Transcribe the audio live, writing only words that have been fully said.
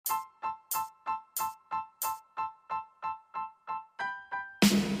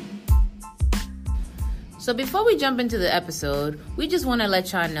So before we jump into the episode, we just want to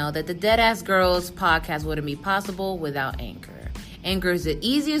let y'all know that the Deadass Girls podcast wouldn't be possible without Anchor. Anchor is the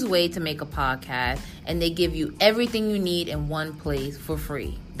easiest way to make a podcast, and they give you everything you need in one place for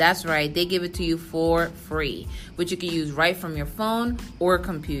free. That's right, they give it to you for free, which you can use right from your phone or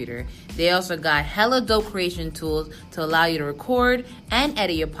computer. They also got hella dope creation tools to allow you to record and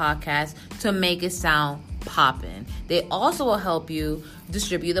edit your podcast to make it sound poppin'. They also will help you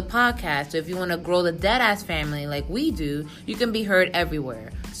distribute the podcast. So if you want to grow the Deadass family like we do, you can be heard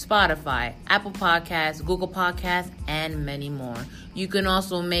everywhere. Spotify, Apple Podcasts, Google Podcasts, and many more. You can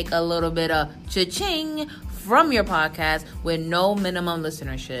also make a little bit of cha-ching from your podcast with no minimum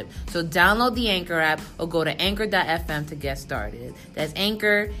listenership. So download the Anchor app or go to anchor.fm to get started. That's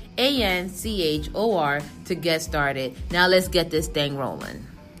Anchor, ANCHOR, to get started. Now let's get this thing rolling.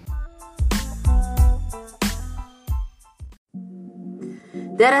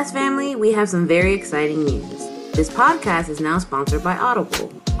 Deadass family, we have some very exciting news. This podcast is now sponsored by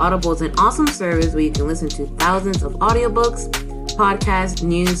Audible. Audible is an awesome service where you can listen to thousands of audiobooks, podcasts,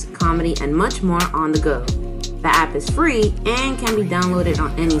 news, comedy, and much more on the go. The app is free and can be downloaded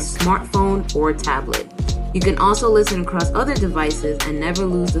on any smartphone or tablet. You can also listen across other devices and never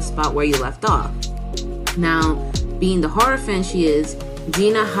lose the spot where you left off. Now, being the horror fan she is,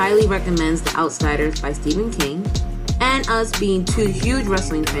 Gina highly recommends The Outsiders by Stephen King. And us being two huge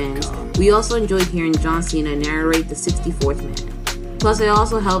wrestling fans, we also enjoyed hearing John Cena narrate the 64th Man. Plus, it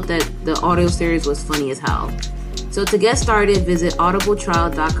also helped that the audio series was funny as hell. So to get started, visit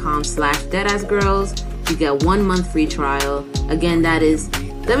audibletrial.com/deadassgirls. You get 1 month free trial. Again, that is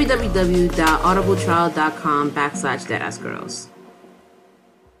www.audibletrial.com/deadassgirls.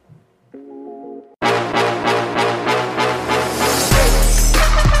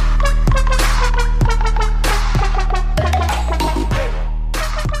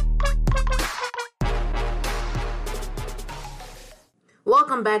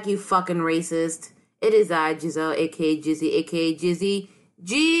 Welcome back, you fucking racist. It is I, Giselle, aka Jizzy, aka Jizzy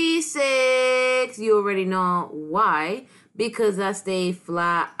G6. You already know why. Because I stay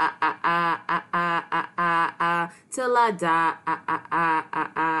fly till I die.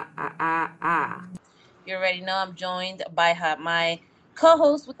 You already know I'm joined by my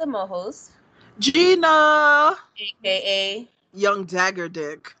co-host with the mo-host, Gina, aka Young Dagger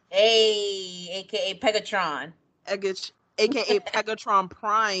Dick, aka Pegatron. AKA Pegatron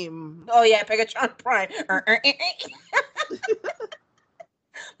Prime. Oh yeah, Pegatron Prime.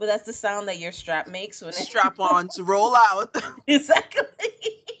 But that's the sound that your strap makes when it strap on to roll out. Exactly.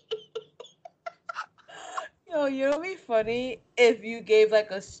 Yo, you know, it'd be funny if you gave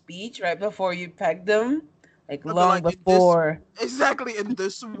like a speech right before you pegged them, like long before. Exactly, in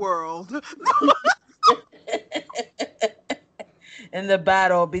this world. In the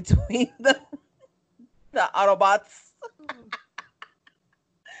battle between the Autobots.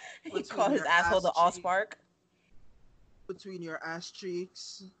 He called his asshole the Allspark. Between your ass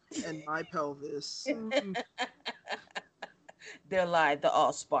cheeks and my pelvis. They're live, the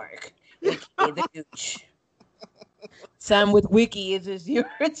Allspark. AKA the gooch. Sam with Wiki is his your.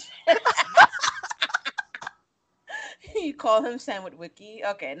 You call him Sam with Wiki?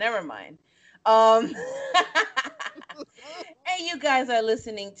 Okay, never mind. And you guys are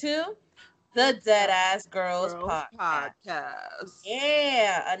listening to the Deadass Girls podcast.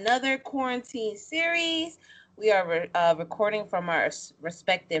 Yeah, another quarantine series. We are recording from our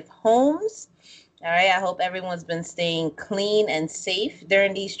respective homes. All right, I hope everyone's been staying clean and safe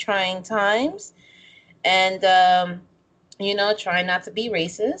during these trying times. And, try not to be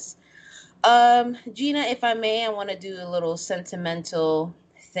racist. Gina, if I may, I want to do a little sentimental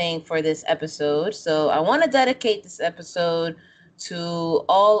thing for this episode. So I want to dedicate this episode to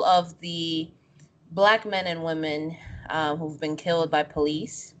all of the Black men and women who've been killed by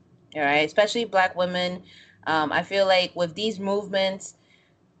police, all right, especially Black women. I feel like with these movements,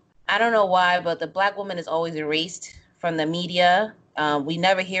 I don't know why, but the Black woman is always erased from the media. We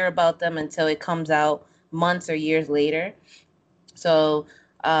never hear about them until it comes out months or years later. So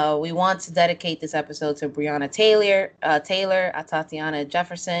we want to dedicate this episode to Breonna Taylor, Tatiana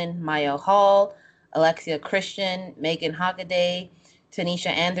Jefferson, Maya Hall, Alexia Christian, Megan Hockaday, Tanisha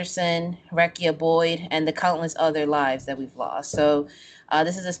Anderson, Rekia Boyd, and the countless other lives that we've lost. So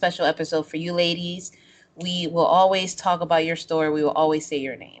this is a special episode for you ladies. We will always talk about your story. We will always say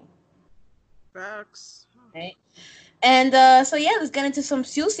your name. Facts. Right? And so yeah, let's get into some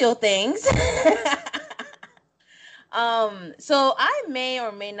Susio things. So I may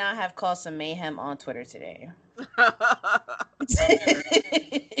or may not have caused some mayhem on Twitter today.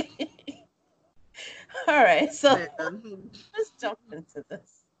 All right, so let's jump into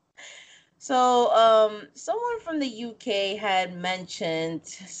this. So, someone from the UK had mentioned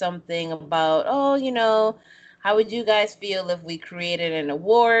something about, oh, how would you guys feel if we created an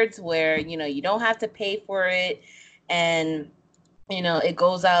awards where, you don't have to pay for it, and, it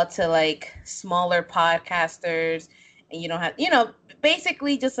goes out to like smaller podcasters, and you don't have,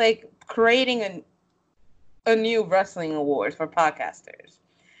 basically just like creating a new wrestling award for podcasters.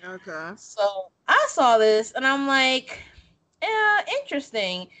 Okay. So I saw this and I'm like, yeah,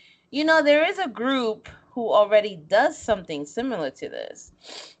 interesting. There is a group who already does something similar to this.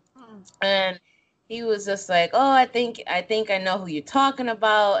 And he was just like, "Oh, I think I know who you're talking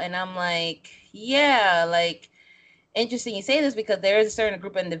about." And I'm like, "Yeah, like interesting you say this because there is a certain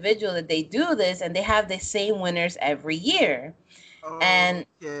group of individuals that they do this and they have the same winners every year. And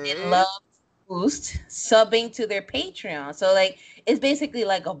they Okay. love boost subbing to their Patreon. So like it's basically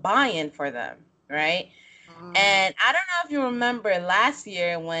like a buy-in for them, right? And I don't know if you remember last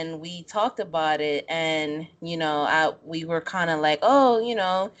year when we talked about it, and we were kind of like, oh,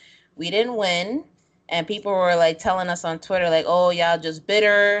 we didn't win, and people were like telling us on Twitter like, oh, y'all just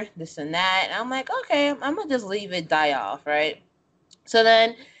bitter, this and that. And I'm like, okay, I'm gonna just leave it die off, right? So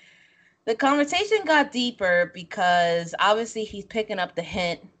then the conversation got deeper because obviously he's picking up the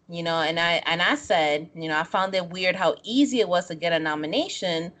hint, and I said, I found it weird how easy it was to get a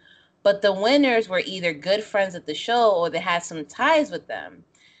nomination, but the winners were either good friends at the show or they had some ties with them.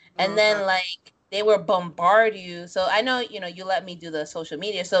 And Okay. then like they were bombard you. So I know, you let me do the social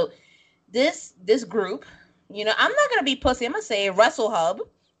media. So this group, I'm not gonna be pussy. I'm gonna say Wrestle Hub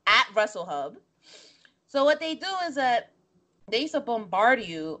at Wrestle Hub. So what they do is that they used to bombard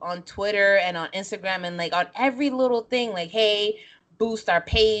you on Twitter and on Instagram and like on every little thing, like, hey, boost our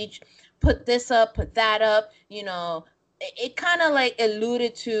page, put this up, put that up. It kind of like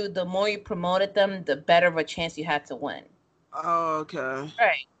alluded to the more you promoted them, the better of a chance you had to win. Okay.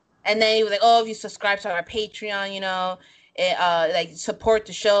 Right. And then he was like, oh, if you subscribe to our Patreon, like support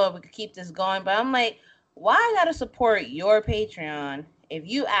the show and we could keep this going. But I'm like, why I gotta support your Patreon if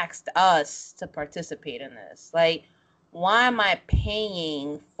you asked us to participate in this? Like, why am I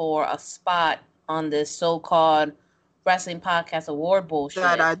paying for a spot on this so-called wrestling podcast award That bullshit?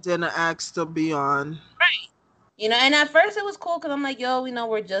 I didn't ask to be on. Right. And at first it was cool because I'm like, yo,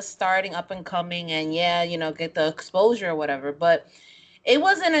 we're just starting up and coming and yeah, get the exposure or whatever. But it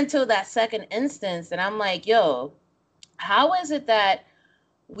wasn't until that second instance that I'm like, yo, how is it that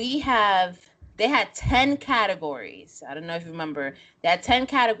they had 10 categories. I don't know if you remember. They had 10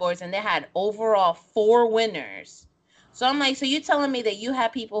 categories and they had overall 4 winners. So I'm like, so you telling me that you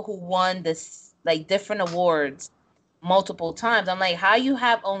have people who won this like different awards multiple times. I'm like, how you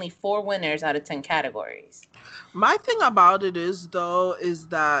have only 4 winners out of 10 categories? My thing about it is though is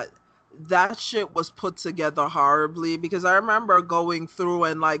that shit was put together horribly, because I remember going through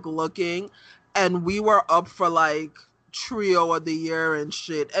and like looking, and we were up for like trio of the year and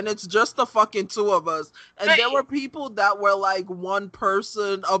shit, and it's just the fucking two of us, and there Right. were people that were like one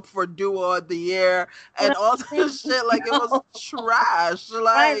person up for duo of the year What and I'm all saying, this shit. Like it was yo. trash.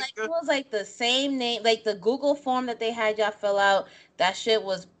 Right, Like like it was like the same name, like the Google form that they had y'all fill out. That shit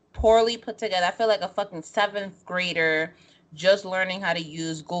was poorly put together. I feel like a fucking seventh grader just learning how to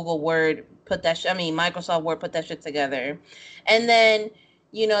use Google Word. Microsoft Word put that shit together, and then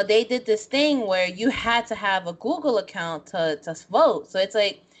they did this thing where you had to have a Google account to vote. So it's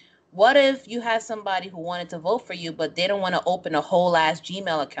like, what if you had somebody who wanted to vote for you, but they don't want to open a whole ass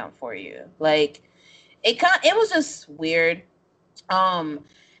Gmail account for you? Like it was just weird. um,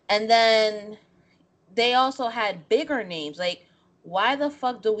 and then they also had bigger names. Like, why the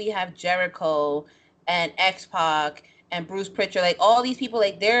fuck do we have Jericho and X Pac and Bruce Pritchard? Like, all these people,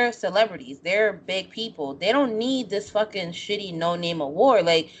 like, they're celebrities. They're big people. They don't need this fucking shitty no name award.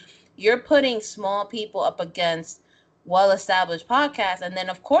 Like, you're putting small people up against well established podcasts. And then,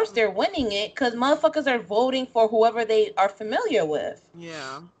 of course, they're winning it because motherfuckers are voting for whoever they are familiar with.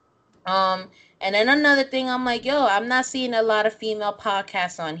 yeah. Um, and then another thing, I'm like, yo, I'm not seeing a lot of female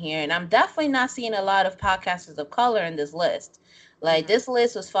podcasts on here, and I'm definitely not seeing a lot of podcasters of color in this list. Like, this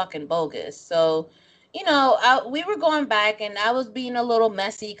list was fucking bogus. So, we were going back, and I was being a little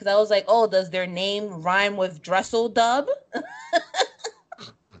messy because I was like, oh, does their name rhyme with Dressel Dub?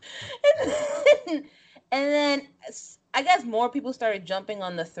 And then I guess more people started jumping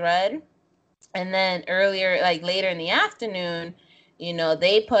on the thread. And then earlier, like later in the afternoon,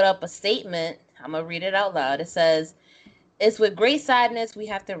 they put up a statement. I'm going to read it out loud. It says, it's with great sadness we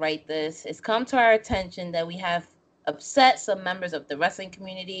have to write this. It's come to our attention that we have upset some members of the wrestling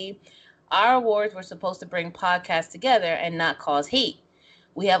community. Our awards were supposed to bring podcasts together and not cause hate.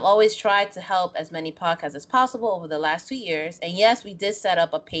 We have always tried to help as many podcasts as possible over the last 2 years. And yes, we did set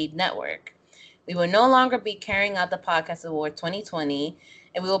up a paid network. We will no longer be carrying out the Podcast Award 2020,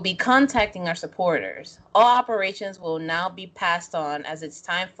 and we will be contacting our supporters. All operations will now be passed on as it's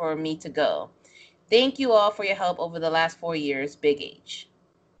time for me to go. Thank you all for your help over the last 4 years, Big H.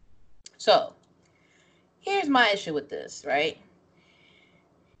 So, here's my issue with this, right?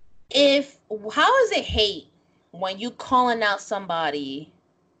 How is it hate when you calling out somebody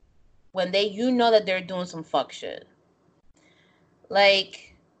when you know that they're doing some fuck shit?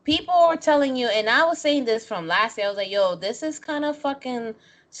 Like, people are telling you, and I was saying this from last year, I was like, yo, this is kind of fucking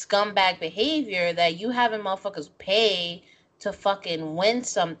scumbag behavior that you having motherfuckers pay to fucking win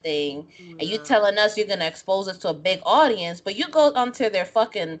something, and you telling us you're gonna expose us to a big audience, but you go onto their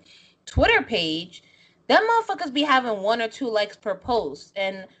fucking Twitter page, them motherfuckers be having 1 or 2 likes per post.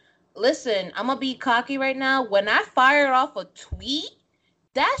 And listen, I'm gonna be cocky right now. When I fire off a tweet,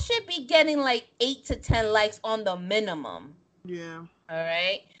 that should be getting like 8 to 10 likes on the minimum. Yeah. All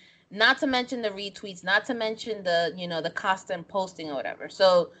right. Not to mention the retweets, not to mention the, the constant posting or whatever.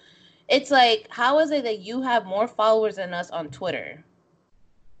 So it's like, how is it that you have more followers than us on Twitter?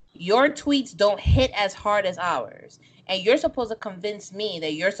 Your tweets don't hit as hard as ours. And you're supposed to convince me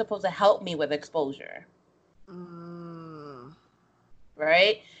that you're supposed to help me with exposure.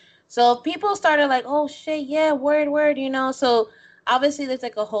 Right? So people started like, oh shit, yeah, word, So obviously there's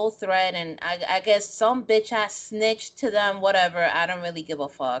like a whole thread, and I guess some bitch ass snitched to them, whatever. I don't really give a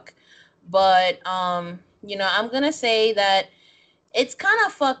fuck. But I'm gonna say that it's kind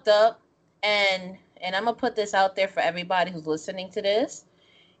of fucked up, and I'm gonna put this out there for everybody who's listening to this.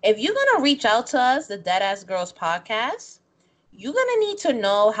 If you're gonna reach out to us, the Deadass Girls podcast, you're gonna need to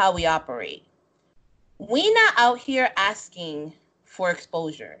know how we operate. We not out here asking for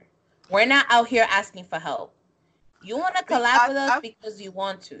exposure. We're not out here asking for help. You want to collab with us because you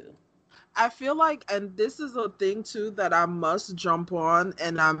want to. I feel like, and this is a thing too that I must jump on,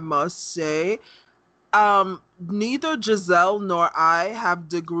 and I must say, neither Giselle nor I have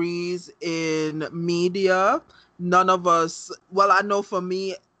degrees in media. None of us, well, I know for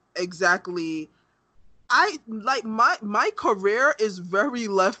me exactly, I like my career is very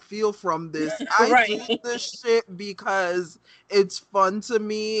left field from this. I Right. do this shit because it's fun to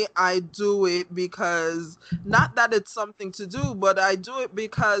me. I do it because, not that it's something to do, but I do it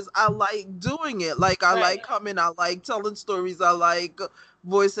because I like doing it. Like, I like coming, I like telling stories, I like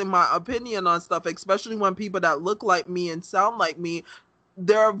voicing my opinion on stuff, especially when people that look like me and sound like me,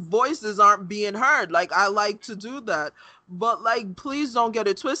 their voices aren't being heard. Like, I like to do that. But like, please don't get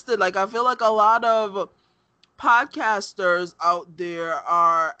it twisted. Like, I feel like a lot of podcasters out there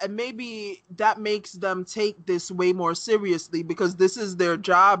are, and maybe that makes them take this way more seriously because this is their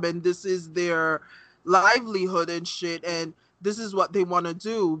job and this is their livelihood and shit, and this is what they want to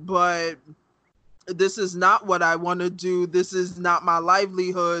do. But this is not what I want to do. This is not my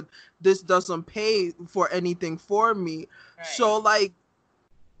livelihood. This doesn't pay for anything for me. Right. So like,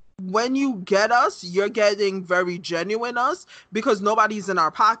 when you get us, you're getting very genuine us because nobody's in our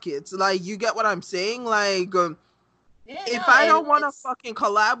pockets. Like, you get what I'm saying? Like, if I don't want to fucking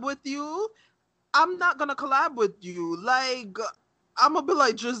collab with you, I'm not gonna collab with you. Like, I'm gonna be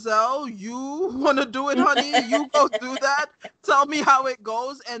like, Giselle, you want to do it, honey? You go do that. Tell me how it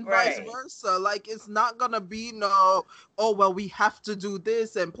goes, and vice versa. Like, it's not gonna be no, oh, well, we have to do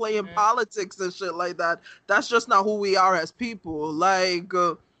this and play in politics and shit like that. That's just not who we are as people. Like,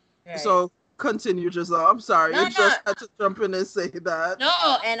 so continue, Giselle. I'm sorry. I just had to jump in and say that.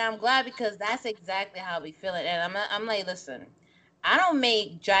 No, and I'm glad because that's exactly how we feel it. And I'm like, listen, I don't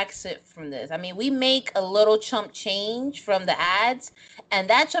make jack shit from this. I mean, we make a little chump change from the ads, and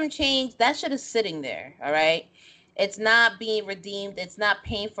that chump change, that shit is sitting there, all right? It's not being redeemed. It's not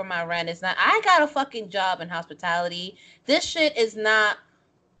paying for my rent. It's not, I got a fucking job in hospitality. This shit is not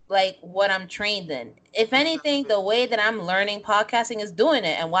like what I'm trained in. If anything, the way that I'm learning podcasting is doing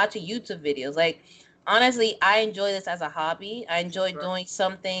it and watching YouTube videos. Like, honestly, I enjoy this as a hobby. I enjoy doing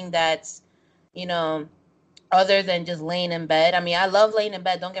something that's, other than just laying in bed. I mean, I love laying in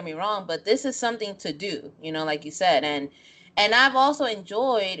bed, don't get me wrong, but this is something to do, like you said. And I've also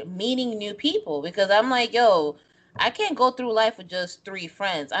enjoyed meeting new people because I'm like, yo, I can't go through life with just 3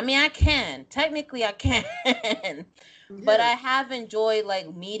 friends. I mean, I can. Technically, I can. But I have enjoyed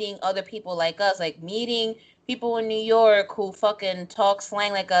like meeting other people like us, like meeting people in New York who fucking talk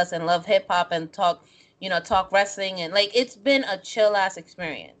slang like us and love hip hop and talk wrestling, and like, it's been a chill ass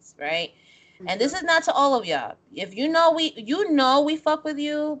experience, right? And this is not to all of y'all. If we fuck with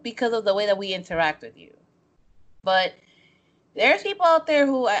you because of the way that we interact with you. But there's people out there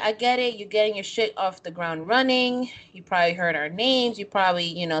who, I get it, you're getting your shit off the ground running. You probably heard our names. You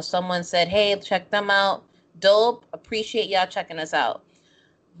probably, someone said, hey, check them out. Dope. Appreciate y'all checking us out.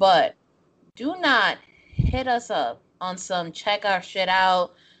 But do not hit us up on some check our shit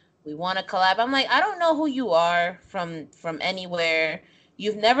out. We want to collab. I'm like, I don't know who you are from anywhere.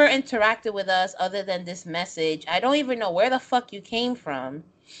 You've never interacted with us other than this message. I don't even know where the fuck you came from.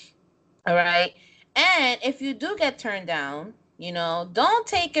 All right. And if you do get turned down, don't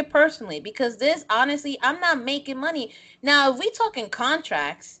take it personally, because this, honestly, I'm not making money. Now, if we talking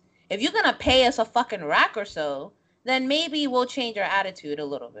contracts, if you're going to pay us a fucking rack or so, then maybe we'll change our attitude a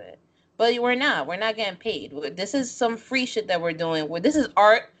little bit. But we're not. We're not getting paid. This is some free shit that we're doing. This is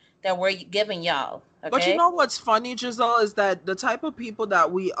art that we're giving y'all. Okay? But you know what's funny, Giselle, is that the type of people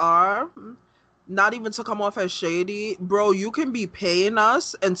that we are, not even to come off as shady, bro, you can be paying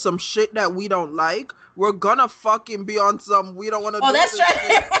us and some shit that we don't like, we're gonna fucking be on some we don't want to do that's this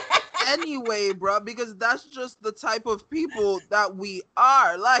right. anyway, bro, because that's just the type of people that we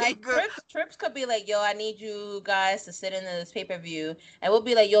are. Like Trips could be like, yo, I need you guys to sit in this pay-per-view, and we'll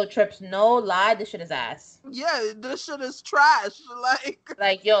be like, yo, Trips, no lie, this shit is ass. Yeah, this shit is trash.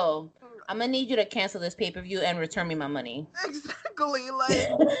 Like, yo, I'm gonna need you to cancel this pay-per-view and return me my money. Exactly. Like,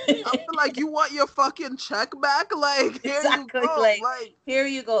 I'm like, you want your fucking check back? Like, here exactly. You go. Like, here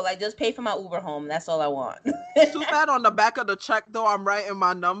you go. Like, just pay for my Uber home. That's all I want. Too bad on the back of the check, though, I'm writing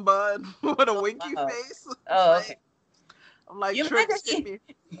my number with a winky face. Oh, okay. I'm like, you imagine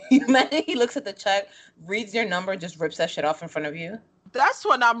he looks at the check, reads your number, just rips that shit off in front of you? That's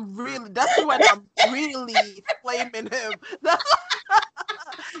when I'm really flaming him.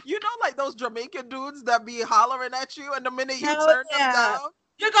 You know, like those Jamaican dudes that be hollering at you, and the minute you turn them down,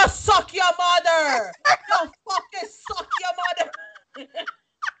 you're gonna suck your mother. Yo, fucking suck your mother.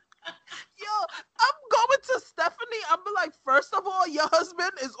 Yo, I'm going to Stephanie. I'm like, first of all, your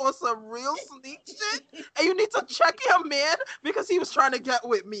husband is on some real sneak shit, and you need to check your man because he was trying to get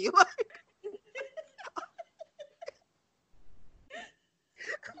with me. Like,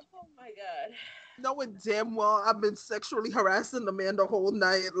 oh my god. Knowing damn well I've been sexually harassing the man the whole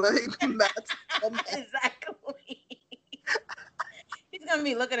night. Like, that's exactly. He's gonna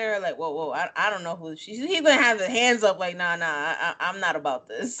be looking at her like, whoa, I don't know who she's. He's gonna have his hands up like, nah, I'm not about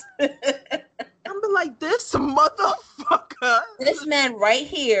this. I'm like, this motherfucker. This man right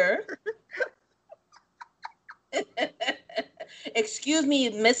here. Excuse me,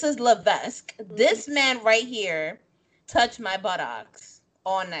 Mrs. Levesque. This man right here touched my buttocks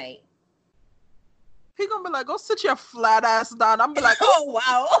all night. He gonna be like, go sit your flat ass down. I'm be like, oh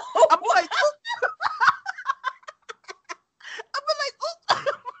wow. I'm like,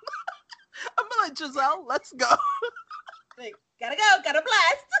 I'm like, Giselle, let's go. Like, gotta go, gotta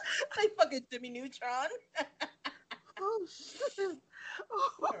blast. Like fucking Jimmy Neutron. Oh shit.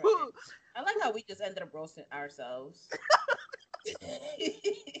 Right. I like how we just ended up roasting ourselves.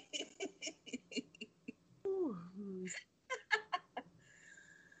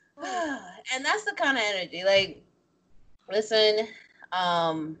 And that's the kind of energy. Like, listen,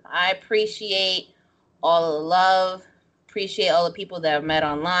 I appreciate all the love, appreciate all the people that I've met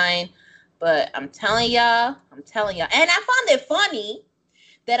online, but I'm telling y'all, and I found it funny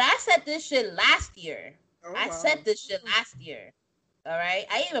that I said this shit last year. All right,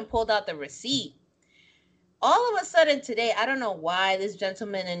 I even pulled out the receipt. All of a sudden today, I don't know why this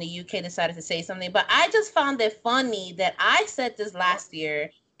gentleman in the UK decided to say something, but I just found it funny that I said this last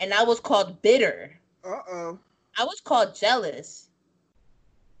year, and I was called bitter. I was called jealous.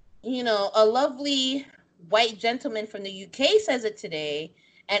 You know, a lovely white gentleman from the UK says it today,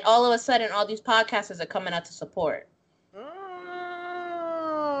 and all of a sudden, all these podcasters are coming out to support.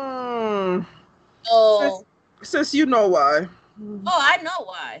 So, sis, you know why. Oh, I know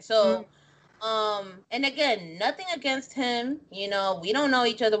why. So, and again, nothing against him. You know, we don't know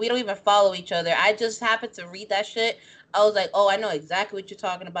each other. We don't even follow each other. I just happened to read that shit. I was like, oh, I know exactly what you're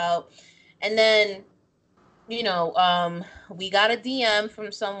talking about. And then, you know, we got a DM from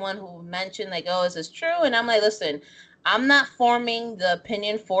someone who mentioned like, oh, is this true? And I'm like, listen, I'm not forming the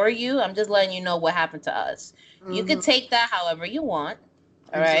opinion for you. I'm just letting you know what happened to us. You can take that however you want.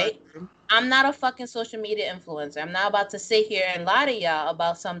 All right. I'm not a fucking social media influencer. I'm not about to sit here and lie to y'all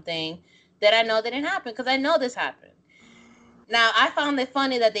about something that I know didn't happen, because I know this happened. Now, I found it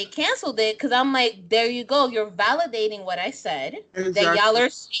funny that they canceled it, because I'm like, there you go. You're validating what I said, that y'all are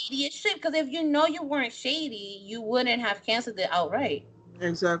shady as shit. Because if you know you weren't shady, you wouldn't have canceled it outright.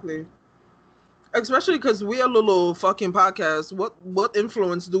 Exactly. Especially because we're a little fucking podcast. What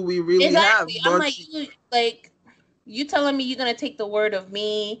influence do we really have? I'm like, you telling me you're gonna take the word of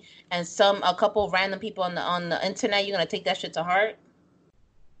me and a couple random people on the internet? You're gonna take that shit to heart?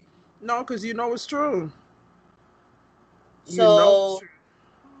 No, because you know it's true. Wrestle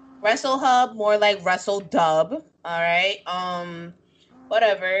Hub, more like Wrestle Dub. All right.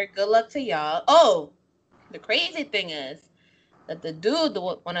 whatever. Good luck to y'all. Oh, the crazy thing is that the dude,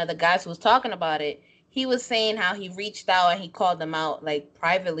 one of the guys who was talking about it, he was saying how he reached out and he called them out like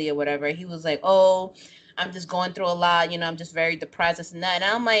privately or whatever. He was like, "Oh, I'm just going through a lot. I'm just very depressed, this and that." And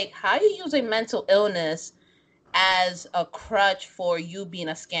I'm like, "How are you using mental illness as a crutch for you being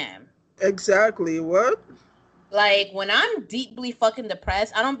a scam?" Exactly. What? Like, when I'm deeply fucking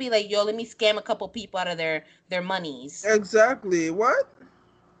depressed, I don't be like, "Yo, let me scam a couple people out of their monies." Exactly. What?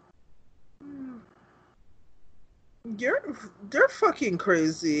 You're you're fucking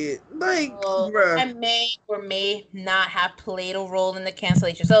crazy. Like, Well, bruh. I may or may not have played a role in the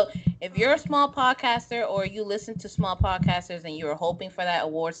cancellation. So if you're a small podcaster or you listen to small podcasters and you're hoping for that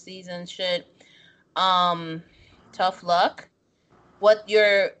award season shit, um, tough luck. What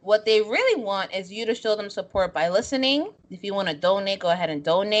they really want is you to show them support by listening. If you want to donate, go ahead and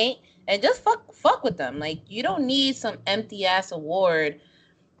donate. And just fuck with them. Like, you don't need some empty ass award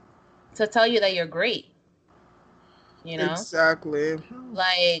to tell you that you're great. You know? Exactly.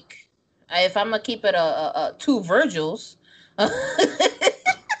 Like, if I'm gonna keep it a two Virgils, if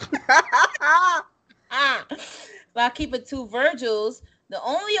I keep it two Virgils, the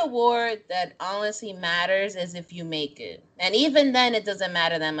only award that honestly matters is if you make it, and even then, it doesn't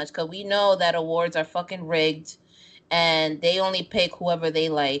matter that much because we know that awards are fucking rigged, and they only pick whoever they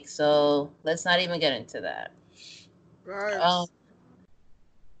like. So let's not even get into that. Um, Right.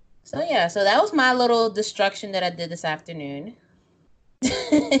 so yeah, so that was my little destruction that I did this afternoon.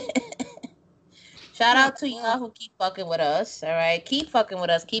 Shout out to y'all who keep fucking with us. All right, keep fucking with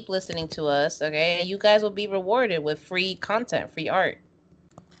us. Keep listening to us. Okay, and you guys will be rewarded with free content, free art.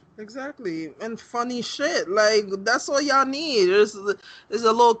 Exactly. And funny shit. Like, that's all y'all need. There's a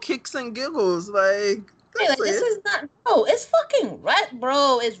little kicks and giggles. Like, Hey, that's like, this it. is not, bro. It's fucking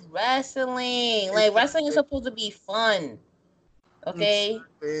bro. It's wrestling. Like, wrestling is Exactly. supposed to be fun. Okay,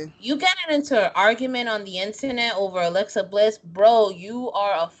 Exactly. you getting into an argument on the internet over Alexa Bliss, bro. You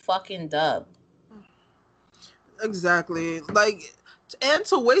are a fucking dub. Exactly. Like, and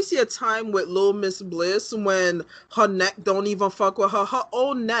to waste your time with Little Miss Bliss when her neck don't even fuck with her. Her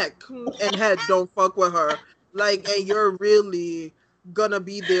own neck and head don't fuck with her. Like, and you're really gonna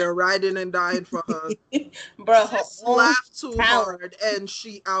be there riding and dying for her. Bro, her Sis own laughed too talent. hard and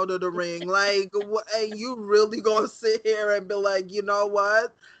she out of the ring. Like, and you really gonna sit here and be like, you know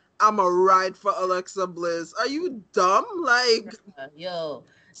what? I'm a ride for Alexa Bliss. Are you dumb? Like, Yo,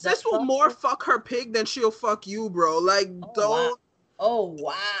 the sis will more fucking. fuck her pig than she'll fuck you, bro. Like, Oh wow. don't, Oh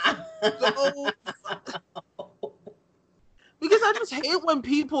wow. don't. Because I just hate when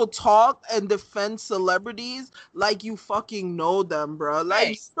people talk and defend celebrities like you fucking know them, bro. Like,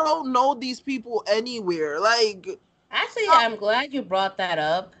 you Right. don't know these people anywhere. Like, Actually, I'm glad you brought that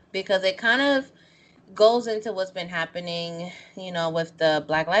up because it kind of goes into what's been happening, with the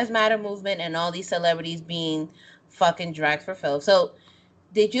Black Lives Matter movement and all these celebrities being fucking dragged for filth. So,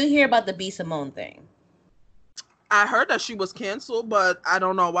 did you hear about the B Simone thing? I heard that she was canceled, but I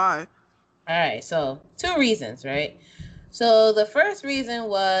don't know why. All right, so two reasons, right? So the first reason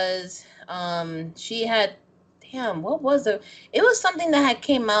was she had, damn, what was it? It was something that had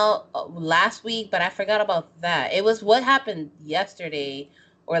came out last week, but I forgot about that. It was what happened yesterday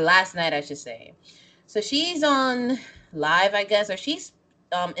or last night, I should say. So she's on live, I guess, or she's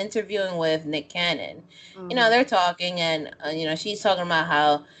interviewing with Nick Cannon. Mm-hmm. They're talking, and she's talking about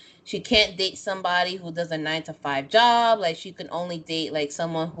how she can't date somebody who does a 9 to 5 job. Like, she can only date like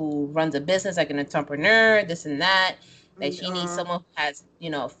someone who runs a business, like an entrepreneur, this and that. Like, she needs someone who has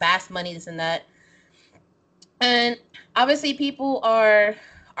fast money, this and that. And obviously, people are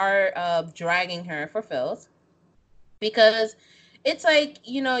dragging her for filth because it's like,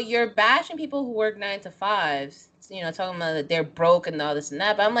 you're bashing people who work 9 to 5s, talking about that they're broke and all this and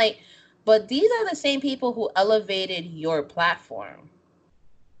that. But I'm like, but these are the same people who elevated your platform.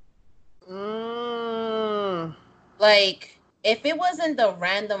 Mm. Like, if it wasn't the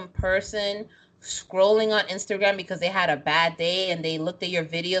random person scrolling on Instagram because they had a bad day and they looked at your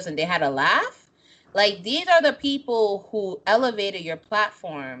videos and they had a laugh, like, these are the people who elevated your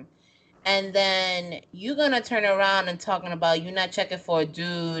platform. And then you're gonna turn around and talking about you not checking for a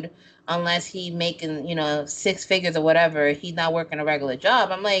dude unless he making, 6 figures or whatever. He's not working a regular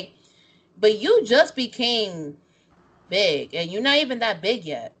job. I'm like, but you just became big and you're not even that big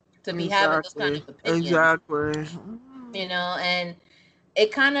yet to be having those kind Exactly. of opinions, Exactly. and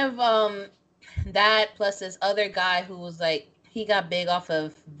it kind of that plus this other guy who was like, he got big off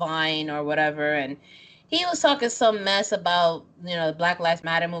of Vine or whatever, and he was talking some mess about the Black Lives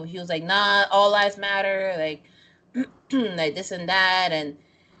Matter movie. He was like, nah, all lives matter, like like this and that, and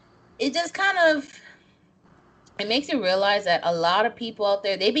it just kind of it makes you realize that a lot of people out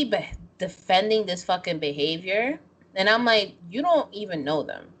there, they be defending this fucking behavior. And I'm like, you don't even know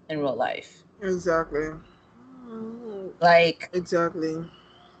them in real life. Exactly. Like, exactly.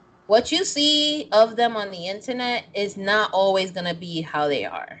 what you see of them on the internet is not always going to be how they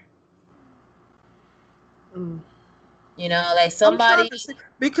are. You know, like I'm trying somebody. to see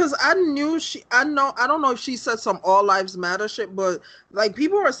because I don't know if she said some all lives matter shit, but like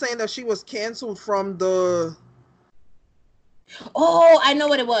people are saying that she was canceled from the. Oh, I know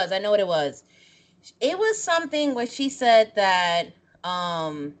what it was. I know what it was. It was something where she said that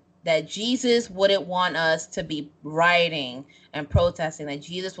Jesus wouldn't want us to be rioting and protesting, that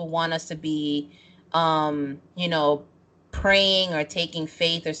Jesus would want us to be you know, praying or taking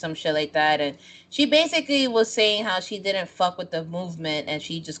faith or some shit like that. And she basically was saying how she didn't fuck with the movement and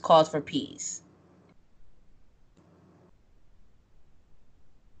she just calls for peace.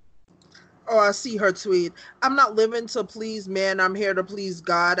 Oh, I see her tweet. I'm not living to please man. I'm here to please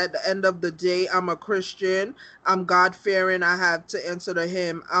God. At the end of the day, I'm a Christian. I'm God fearing. I have to answer to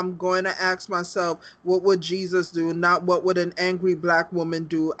him. I'm going to ask myself, what would Jesus do? Not what would an angry black woman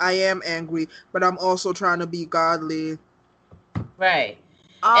do? I am angry, but I'm also trying to be godly. Right.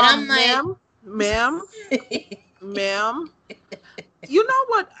 And I'm like, ma'am, ma'am. You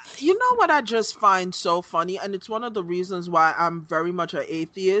know what I just find so funny, and it's one of the reasons why I'm very much an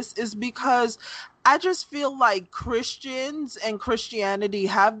atheist, is because I just feel like Christians and Christianity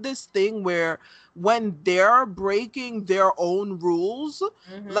have this thing where when they're breaking their own rules,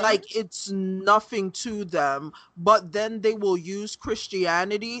 like it's nothing to them, but then they will use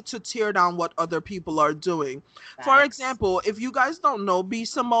Christianity to tear down what other people are doing. facts. For example, if you guys don't know, B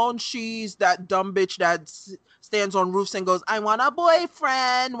Simone, she's that dumb bitch that stands on roofs and goes, I want a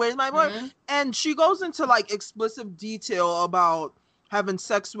boyfriend. Where's my boy? And she goes into like explicit detail about having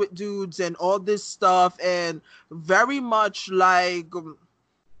sex with dudes and all this stuff, and very much like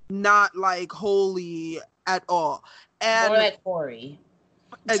not like holy at all. And more like Corey.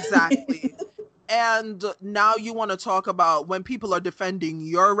 exactly. And now you want to talk about when people are defending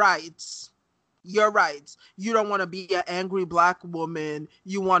your rights. Your rights. You don't want to be an angry black woman.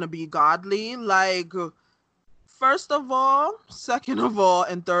 You want to be godly. Like, first of all, second of all,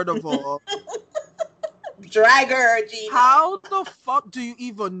 and third of all, drag her, Gina. How the fuck do you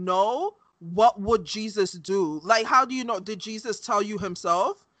even know what would Jesus do? Like, how do you know? Did Jesus tell you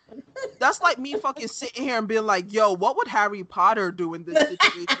himself? That's like me fucking sitting here and being like, yo, what would Harry Potter do in this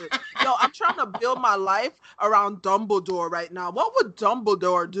situation? Yo, I'm trying to build my life around Dumbledore right now. What would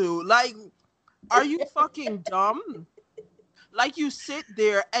Dumbledore do? Like, are you fucking dumb? Like, you sit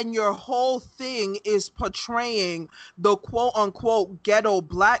there and your whole thing is portraying the quote unquote ghetto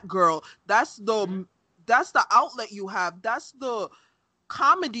black girl. That's the outlet you have. That's the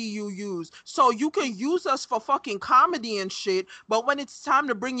comedy you use. So you can use us for fucking comedy and shit, but when it's time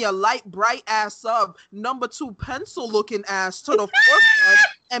to bring your light bright ass up, number 2 pencil looking ass to the forefront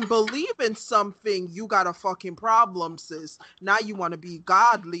and believe in something, you got a fucking problem, sis. Now you want to be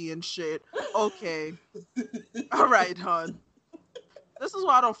godly and shit. Okay. All right, hon. This is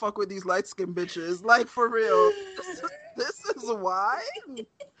why I don't fuck with these light-skinned bitches. Like, for real. This is why.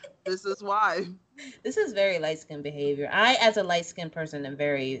 This is why. This is very light-skinned behavior. I, as a light-skinned person, am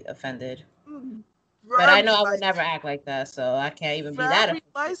very offended. But I know I would never act like that, so I can't even be that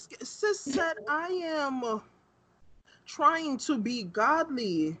offended. Sis said, I am trying to be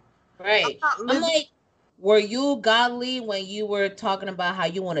godly. Right. I'm like, were you godly when you were talking about how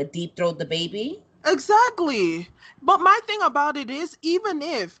you want to deep throat the baby? Exactly. But my thing about it is, even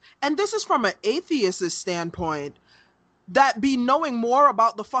if, and this is from an atheist's standpoint, that be knowing more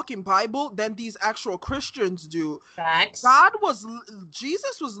about the fucking Bible than these actual Christians do. Facts.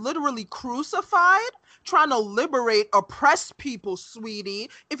 Jesus was literally crucified trying to liberate oppressed people, sweetie.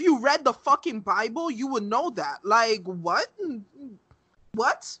 If you read the fucking Bible, you would know that. Like, what?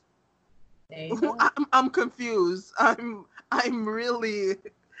 What? There you go. I'm confused. I'm really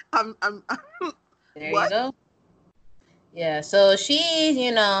there what? you go. Yeah, so she's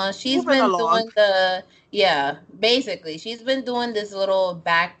Moving been along. basically she's been doing this little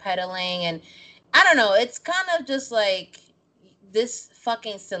backpedaling, and I don't know, it's kind of just like this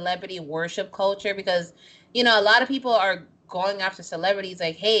fucking celebrity worship culture, because a lot of people are going after celebrities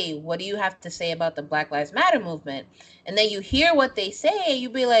like, hey, what do you have to say about the Black Lives Matter movement? And then you hear what they say, you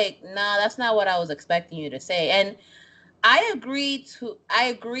be like, nah, that's not what I was expecting you to say. And I agree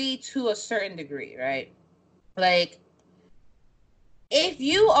to a certain degree, right? Like, if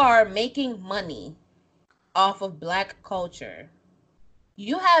you are making money off of Black culture,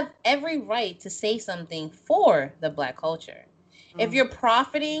 you have every right to say something for the Black culture. If you're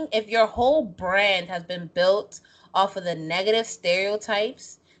profiting, if your whole brand has been built off of the negative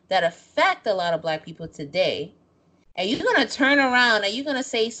stereotypes that affect a lot of black people today, and you're gonna turn around and you're gonna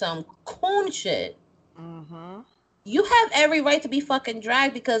say some coon shit, you have every right to be fucking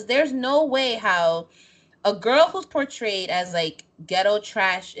dragged, because there's no way how a girl who's portrayed as like ghetto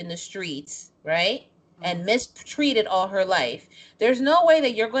trash in the streets, right? And mistreated all her life. There's no way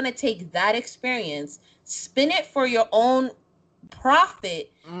that you're going to take that experience, spin it for your own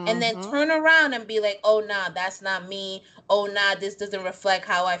profit, and then turn around and be like, oh, nah, that's not me. Oh, nah, this doesn't reflect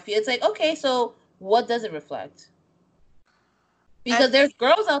how I feel. It's like, okay, so what does it reflect? Because there's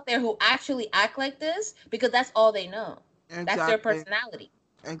girls out there who actually act like this because that's all they know. Exactly. That's their personality.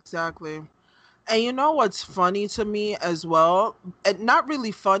 Exactly. And you know what's funny to me as well? And not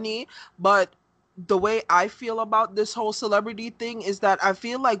really funny, but the way I feel about this whole celebrity thing is that I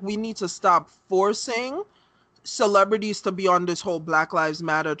feel like we need to stop forcing celebrities to be on this whole Black Lives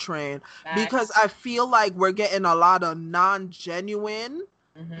Matter train. Because I feel like we're getting a lot of non-genuine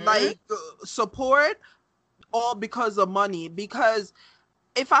like support, all because of money. Because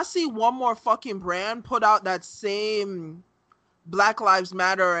if I see one more fucking brand put out that same Black Lives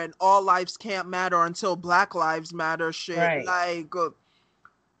Matter and all lives can't matter until Black Lives Matter shit,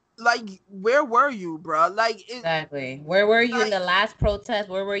 like where were you, bro? Like exactly. Where were you in the last protest?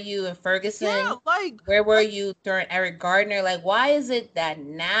 Where were you in Ferguson? Yeah, where were you during Eric Gardner? Like, why is it that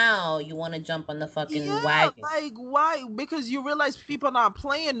now you want to jump on the fucking wagon? Like why? Because you realize people not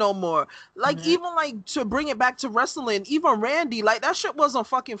playing no more. Like even like to bring it back to wrestling, even Randy, like that shit wasn't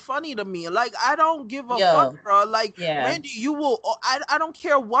fucking funny to me. Like I don't give a fuck, bro. Like Randy, you will. I don't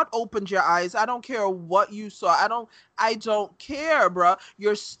care what opened your eyes. I don't care what you saw. I don't care, bro.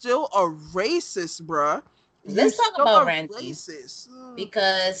 You're still a racist, bro. Let's talk about Randy.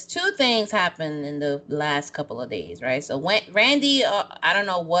 Because two things happened in the last couple of days, right? So when Randy, I don't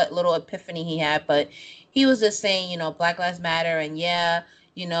know what little epiphany he had, but he was just saying, Black Lives Matter, and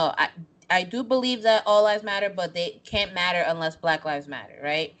I do believe that all lives matter, but they can't matter unless Black Lives Matter,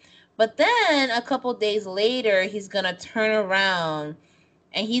 right? But then a couple days later, he's gonna turn around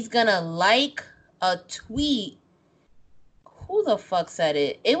and he's gonna like a tweet. Who the fuck said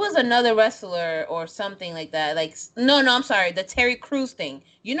it? It was another wrestler or something like that. Like, no, I'm sorry. The Terry Crews thing.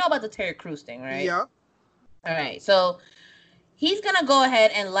 You know about the Terry Crews thing, right? Yeah. All right. So he's going to go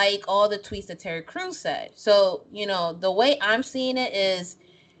ahead and like all the tweets that Terry Crews said. So, the way I'm seeing it is,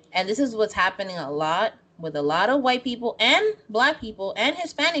 and this is what's happening a lot with a lot of white people and black people and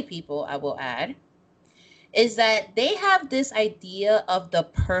Hispanic people, I will add, is that they have this idea of the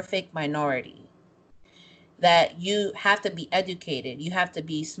perfect minority. That you have to be educated, you have to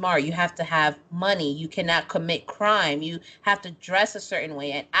be smart, you have to have money, you cannot commit crime, you have to dress a certain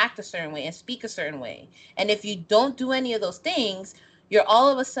way and act a certain way and speak a certain way. And if you don't do any of those things, you're all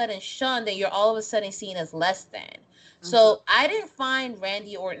of a sudden shunned and you're all of a sudden seen as less than. So I didn't find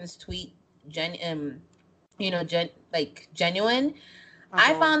Randy Orton's tweet genuine. I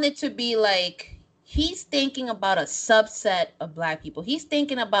found it to be like he's thinking about a subset of black people. He's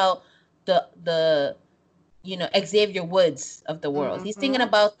thinking about the Xavier Woods of the world. He's thinking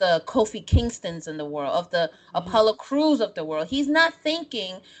about the Kofi Kingstons in the world, of the Apollo Crews of the world. He's not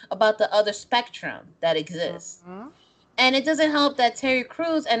thinking about the other spectrum that exists. And it doesn't help that Terry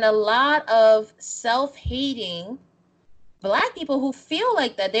Crews and a lot of self-hating black people who feel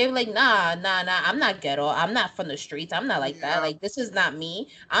like that, they're like, nah, I'm not ghetto. I'm not from the streets. I'm not like that. Like, this is not me.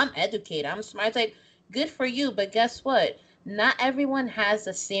 I'm educated. I'm smart. It's like, good for you. But guess what? Not everyone has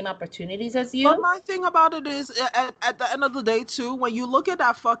the same opportunities as you. But my thing about it is, at the end of the day, too, when you look at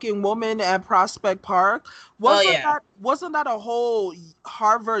that fucking woman at Prospect Park, wasn't that a whole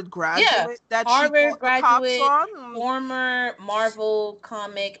Harvard graduate that Harvard she graduate, former Marvel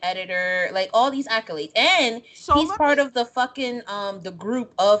comic editor, like all these accolades, and he's part of the fucking the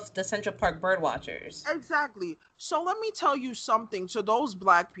group of the Central Park Birdwatchers. Exactly. So let me tell you something to those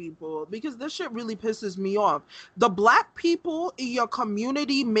black people, because this shit really pisses me off. The black people in your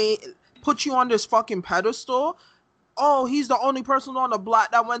community may put you on this fucking pedestal. Oh, he's the only person on the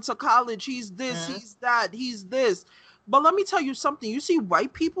block that went to college. He's this, he's that, he's this. But let me tell you something. You see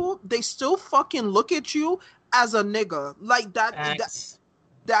white people, they still fucking look at you as a nigga. Like that's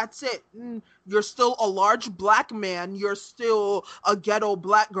it. You're still a large black man. You're still a ghetto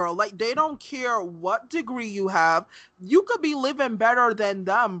black girl. Like, they don't care what degree you have. You could be living better than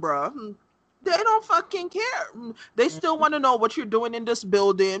them, bruh. They don't fucking care. They still want to know what you're doing in this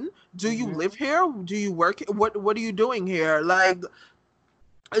building. Do you live here? Do you work? What are you doing here? Like,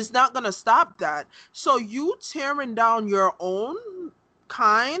 it's not going to stop that. So you tearing down your own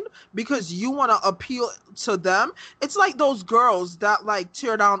kind because you want to appeal to them. It's like those girls that like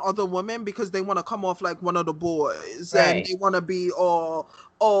tear down other women because they want to come off like one of the boys, and Right. they want to be all,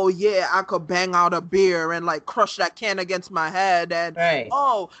 oh yeah, I could bang out a beer and like crush that can against my head, and Right.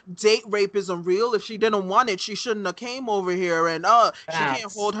 oh, date rape isn't real. If she didn't want it, she shouldn't have came over here, and she can't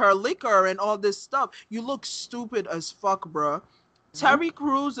Facts. hold her liquor and all this stuff. You look stupid as fuck, bruh. Mhm. Terry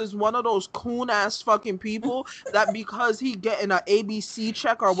Crews is one of those coon ass fucking people that because he getting an ABC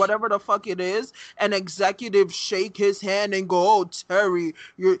check or whatever the fuck it is, an executive shake his hand and go, "Oh Terry,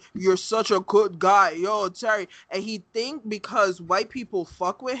 you're such a good guy, yo Terry," and he think because white people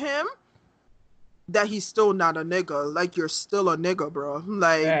fuck with him that he's still not a nigga. Like you're still a nigga, bro.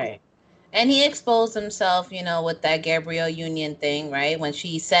 Like Right. And he exposed himself, with that Gabrielle Union thing, right? When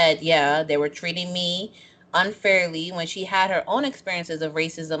she said, yeah, they were treating me unfairly, when she had her own experiences of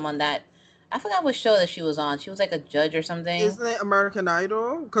racism on that. I forgot what show that she was on. She was like a judge or something. isn't it American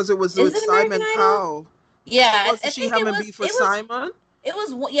Idol? Because it was Is with it American Simon Idol? Cowell. Yeah, I Wasn't she think it having was. beef with It was. Simon? It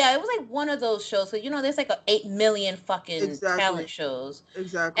was. Yeah, it was like one of those shows. So there's like 8 million fucking Exactly. talent shows,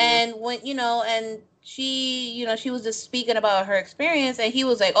 Exactly. and when and she was just speaking about her experience, and he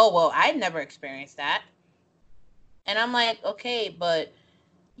was like, "Oh well, I've never experienced that," and I'm like, "Okay, but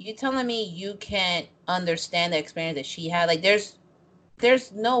you telling me you can't understand the experience that she had? Like,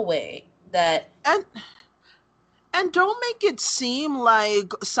 there's no way that And don't make it seem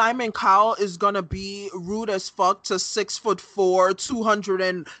like Simon Cowell is gonna be rude as fuck to 6'4",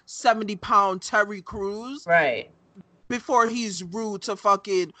 270-pound Terry Crews right, before he's rude to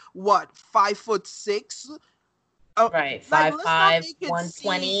fucking what 5'6". Uh, right, like five let's not five, make it one seem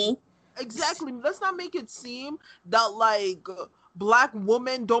twenty, exactly. Let's not make it seem that like black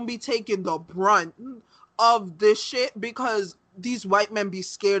women don't be taking the brunt of this shit because these white men be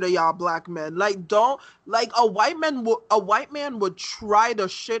scared of y'all black men. Like don't like a white man would try the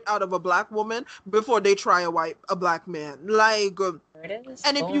shit out of a black woman before they try a black man. Like There it is.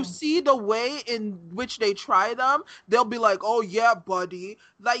 and if you Boom. see the way in which they try them, they'll be like, "Oh yeah, buddy,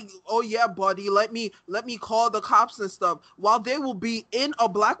 like, oh yeah, buddy, let me call the cops and stuff." While they will be in a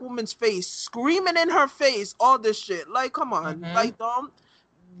black woman's face, screaming in her face, all this shit. Like, come on, Mm-hmm. like, don't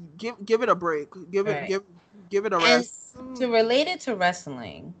give it a break. Give it Right. give it a And rest. to relate it to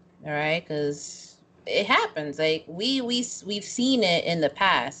wrestling, all right, because it happens. Like we've seen it in the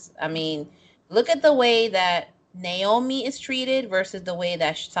past. I mean, look at the way that Naomi is treated versus the way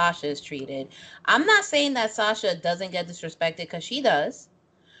that Sasha is treated. I'm not saying that Sasha doesn't get disrespected because she does,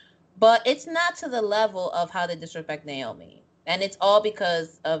 but it's not to the level of how they disrespect Naomi, and it's all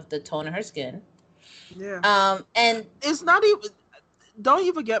because of the tone of her skin. Yeah, And it's not even. Don't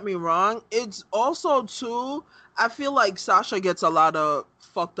even get me wrong. It's also too. I feel like Sasha gets a lot of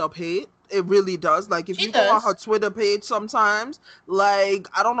fucked up hate. It really does. Like if she you go on her does. Twitter page sometimes, like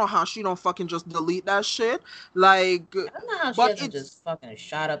I don't know how she don't fucking just delete that shit. Like, I don't know how she but hasn't it's just fucking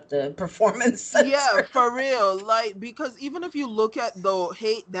shot up the performance yeah, center. for real. Like because even if you look at the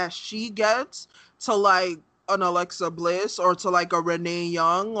hate that she gets to like an Alexa Bliss or to like a Renee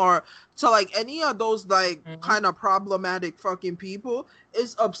Young or to like any of those like Mhm. kind of problematic fucking people,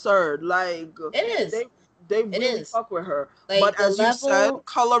 it's absurd. Like It is. they they It really is. fuck with her. Like But the as you said, level, yeah,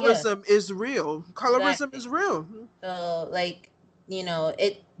 colorism is real. Colorism exactly. is real. So like,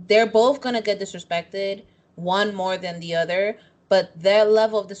 they're both gonna get disrespected, one more than the other, but their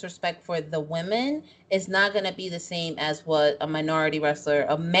level of disrespect for the women is not gonna be the same as what a minority wrestler,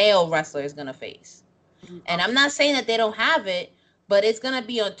 a male wrestler is gonna face. And I'm not saying that they don't have it, but it's gonna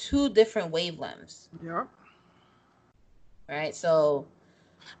be on two different wavelengths. Yeah. Right? So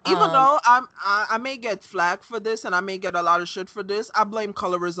Even um though I may get flack for this and I may get a lot of shit for this, I blame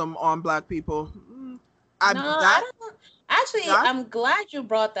colorism on black people. I no, I don't actually that I'm glad you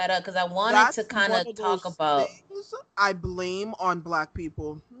brought that up because I wanted to that's kind one of of talk those about things I blame on black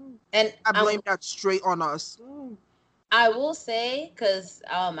people. and I blame that straight on us. I will say, because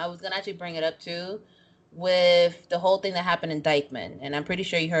I was gonna actually bring it up too, with the whole thing that happened in Dykeman, and I'm pretty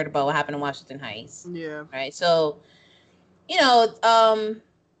sure you heard about what happened in Washington Heights, Yeah. right? So, you know, um,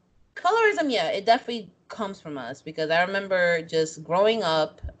 colorism, yeah, it definitely comes from us because I remember just growing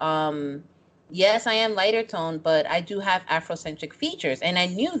up. Yes, I am lighter toned, but I do have Afrocentric features, and I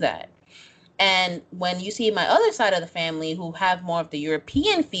knew that. And when you see my other side of the family who have more of the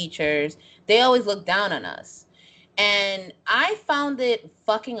European features, they always look down on us. And I found it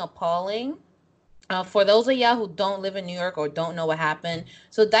fucking appalling. For those of y'all who don't live in New York or don't know what happened,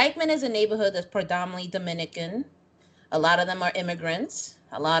 so Dykeman is a neighborhood that's predominantly Dominican. A lot of them are immigrants.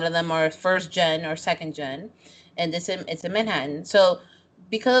 A lot of them are first gen or second gen, and it's in Manhattan. So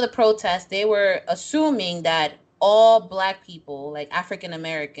because of the protest, they were assuming that all black people, like African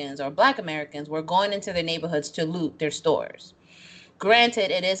Americans or black Americans, were going into their neighborhoods to loot their stores.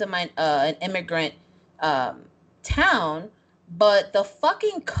 Granted, it is an immigrant um, town, but the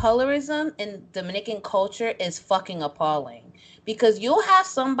fucking colorism in Dominican culture is fucking appalling. Because you'll have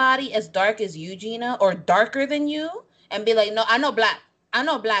somebody as dark as you, Gina, or darker than you, and be like, no, I know black. I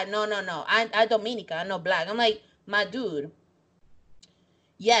know black. No, no, no. I Dominica. I know black. I'm like, my dude,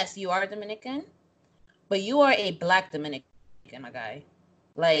 yes, you are Dominican, but you are a black Dominican, my guy.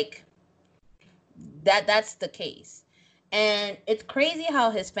 Like, that's the case. And it's crazy how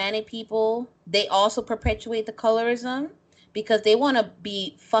Hispanic people, they also perpetuate the colorism because they want to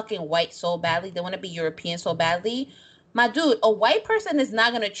be fucking white so badly. They want to be European so badly. My dude, a white person is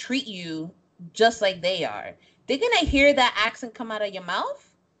not going to treat you just like they are. They're going to hear that accent come out of your mouth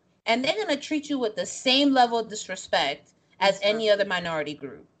and they're going to treat you with the same level of disrespect as any other minority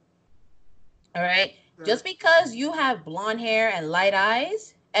group. All right? Just because you have blonde hair and light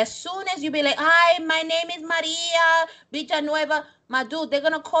eyes, as soon as you be like, hi, my name is Maria Villanueva, my dude, they're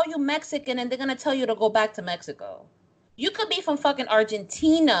going to call you Mexican and they're going to tell you to go back to Mexico. You could be from fucking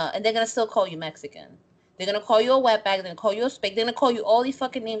Argentina and they're going to still call you Mexican. They're going to call you a wetback. They're going to call you a spake. They're going to call you all these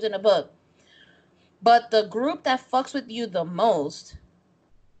fucking names in the book. But the group that fucks with you the most,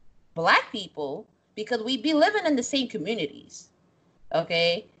 black people, because we be living in the same communities,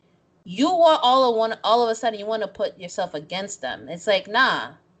 okay? You are all of a sudden you want to put yourself against them. It's like,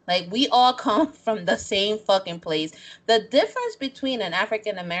 nah. Like, we all come from the same fucking place. The difference between an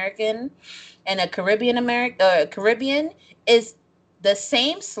African American and a Caribbean is the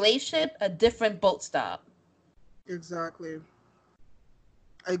same slave ship, a different boat stop. Exactly.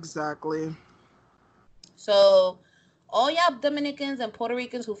 So, all y'all Dominicans and Puerto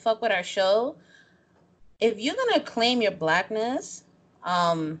Ricans who fuck with our show, if you're gonna claim your blackness,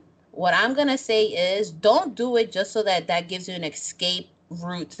 what I'm gonna say is don't do it just so that gives you an escape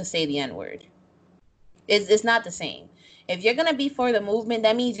route to say the N-word. It's not the same. If you're gonna be for the movement,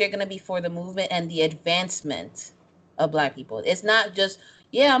 that means you're gonna be for the movement and the advancement of black people. It's not just,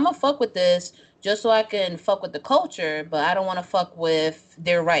 yeah, I'm gonna fuck with this just so I can fuck with the culture, but I don't want to fuck with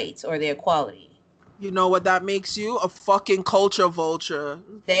their rights or their equality. You know what that makes you? A fucking culture vulture.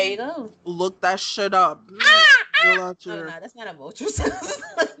 There you go. Look that shit up. No, that's not a vulture.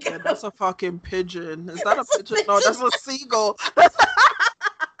 Yeah, that's a fucking pigeon. Is that a pigeon? No, that's a seagull.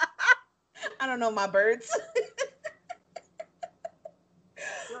 I don't know my birds.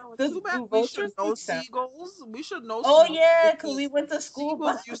 We should know seagulls. We should know. Oh yeah, because we went to school.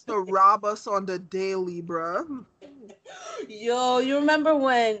 Seagulls used to rob us on the daily, bruh. Yo, you remember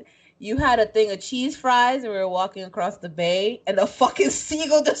when you had a thing of cheese fries and we were walking across the bay and the fucking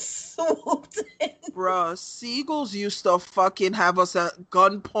seagull just swooped in? Bruh, seagulls used to fucking have us at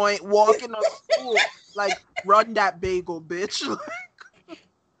gunpoint walking to school. Like, run that bagel, bitch.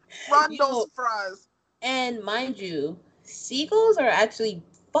 Run those fries. And mind you, seagulls are actually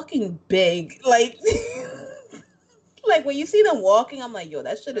fucking big. Like, like when you see them walking, I'm like, yo,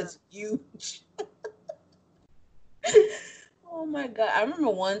 that shit is huge. Oh my god. I remember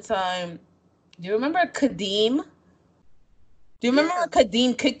one time, do you remember Kadeem? Do you remember when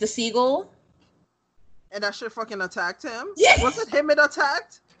Kadeem kicked the seagull? And that shit fucking attacked him? Yeah. Was it him it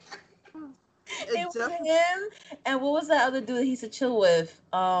attacked? It was him. And what was that other dude he used to chill with?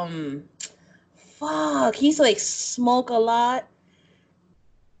 Fuck. He used to like smoke a lot.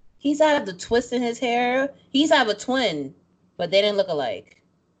 He used to have the twist in his hair. He used to have a twin, but they didn't look alike.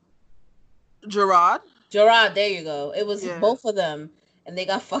 Gerard, there you go. It was both of them. And they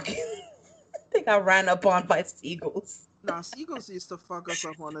got fucking they got ran up on by seagulls. Nah, seagulls used to fuck us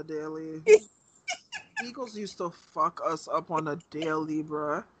up on a daily. Seagulls used to fuck us up on a daily,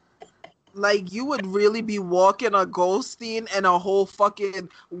 bruh. Like, you would really be walking a Goldstein and a whole fucking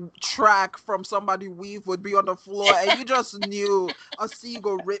track from somebody weave would be on the floor and you just knew a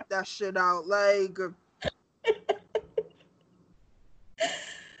seagull ripped that shit out. Like,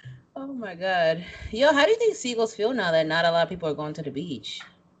 oh my god. Yo, how do you think seagulls feel now that not a lot of people are going to the beach?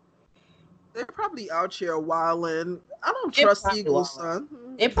 They're probably out here wilding. I don't trust seagulls, son.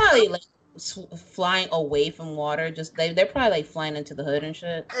 They're probably like flying away from water. Just they're probably like flying into the hood and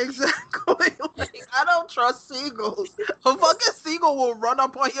shit. Exactly. Like, I don't trust seagulls. A fucking seagull will run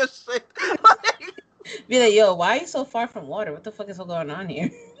up on your shit. Like, be like, yo, why are you so far from water? What the fuck is going on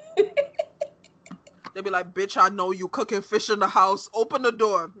here? They be like, bitch, I know you cooking fish in the house. Open the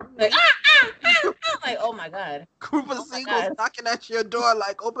door. Like, like, oh my god. Group of seagulls knocking at your door,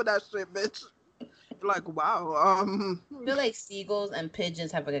 like, open that shit, bitch. You're like, wow. I feel like seagulls and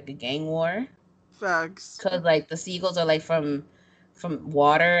pigeons have like a gang war. Facts. Because like the seagulls are like from from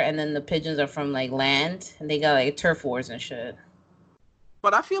water, and then the pigeons are from like land, and they got like turf wars and shit.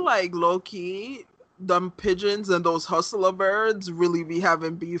 But I feel like low key, them pigeons and those hustler birds really be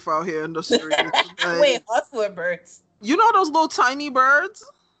having beef out here in the streets. Like, wait, hustler birds? You know those little tiny birds?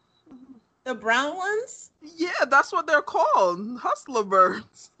 The brown ones? Yeah, that's what they're called. Hustler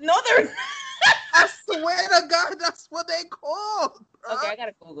birds. No, they're I swear to God, that's what they called. Bro. Okay, I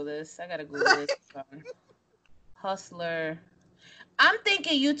gotta Google this. Hustler. I'm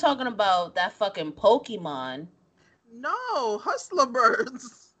thinking you talking about that fucking Pokemon. No, hustler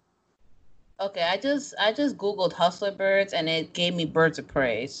birds. Okay, I just Googled hustler birds and it gave me birds of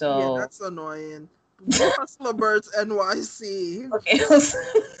prey. So yeah, that's annoying. Hustler birds NYC. Okay.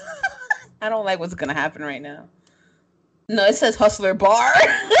 I don't like what's gonna happen right now. No, it says hustler bar.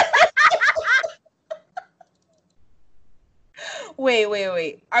 Wait.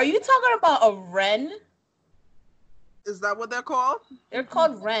 Are you talking about a wren? Is that what they're called? They're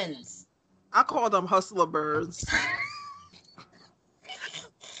called wrens. I call them hustler birds.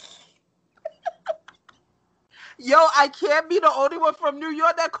 Yo, I can't be the only one from New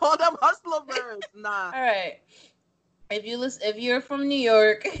York that call them hustler birds. Nah. All right. If you're from New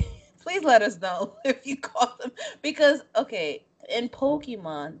York, please let us know if you call them, because okay, in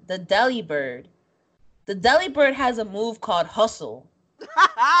Pokemon, the Delibird has a move called Hustle.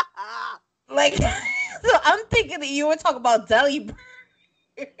 Like, so I'm thinking that you were talking about Delibird.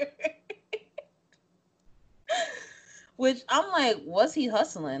 Which I'm like, what's he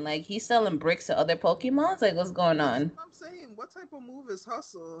hustling? Like, he's selling bricks to other Pokemons? Like, what's going on? That's what I'm saying. What type of move is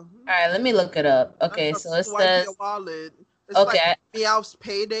hustle? All right, let me look it up. Okay, so it says... wallet. It's okay. Like Meow's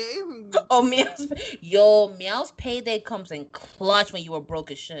Payday. Oh, Meow's Payday comes in clutch when you were broke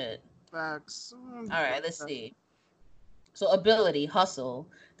as shit. Facts. All right, let's see. So, ability, Hustle.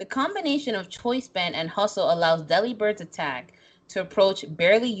 The combination of Choice Band and Hustle allows Delibird's attack to approach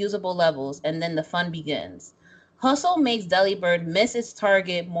barely usable levels, and then the fun begins. Hustle makes Delibird miss its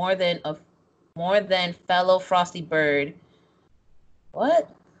target more than fellow Frosty Bird. What?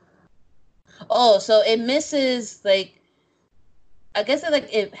 Oh, so it misses, like, I guess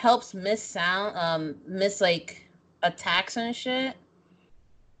it helps miss like attacks and shit.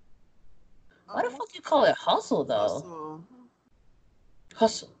 Why the fuck you call it hustle though?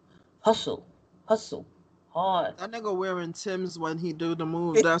 Hustle. Hard. That nigga wearing Timbs when he do the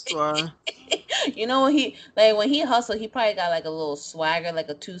move. That's why. You know, when he hustle, he probably got like a little swagger, like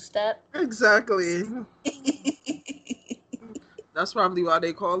a 2-step. Exactly. That's probably why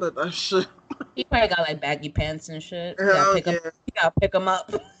they call it that shit. He probably got like baggy pants and shit. You gotta pick him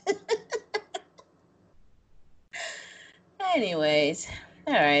up. Anyways,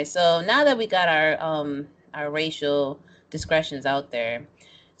 all right. So now that we got our racial discretions out there,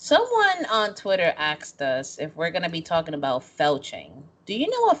 someone on Twitter asked us if we're gonna be talking about felching. Do you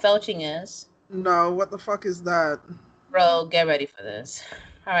know what felching is? No, what the fuck is that? Bro, get ready for this.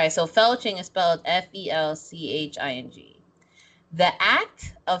 All right, so felching is spelled Felching. The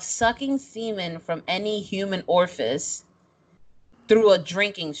act of sucking semen from any human orifice through a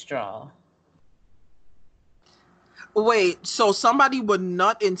drinking straw. Wait, so somebody would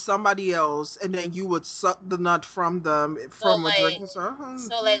nut in somebody else, and then you would suck the nut from them from a drinking straw?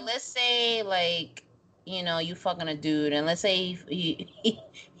 So, like, let's say, like, you know, you fucking a dude, and let's say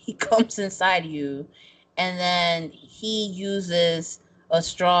he comes inside you, and then he uses a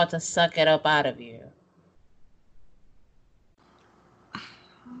straw to suck it up out of you.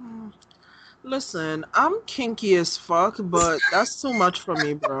 Listen, I'm kinky as fuck, but that's too much for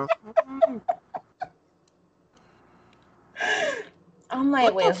me, bro. I'm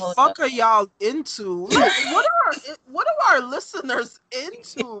like, what the fuck are y'all into? Like, what are our listeners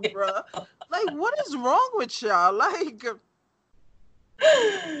into, bro? Like, what is wrong with y'all? Like,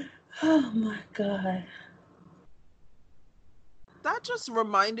 oh my god. That just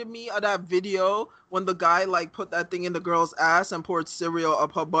reminded me of that video when the guy like put that thing in the girl's ass and poured cereal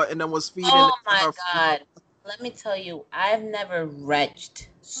up her butt and then was feeding it to her. Oh my god. Let me tell you, I've never retched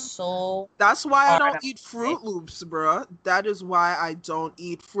so That's why I don't eat Fruit Loops, bro. That is why I don't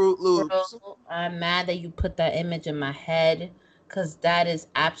eat Fruit Loops. Bro, I'm mad that you put that image in my head, because that is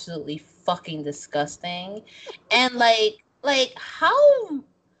absolutely fucking disgusting. And like how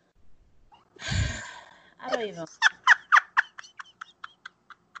I don't even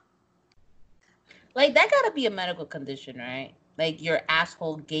like, that gotta be a medical condition, right? Like, your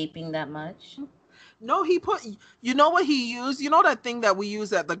asshole gaping that much? No, he put, you know what he used? You know that thing that we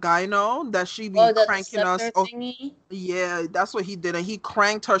use at the gyno that she be cranking us? Oh, yeah, that's what he did. And he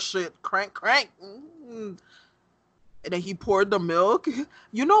cranked her shit. Crank. Mm-hmm. and then he poured the milk.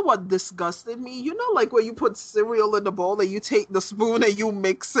 You know what disgusted me? You know, like when you put cereal in the bowl and you take the spoon and you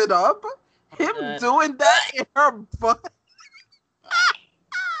mix it up? Him doing that in her butt.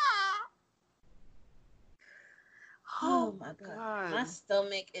 Oh my God. My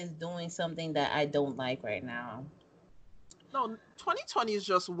stomach is doing something that I don't like right now. No, 2020 is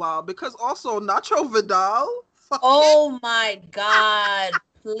just wild because also Nacho Vidal. Oh my God.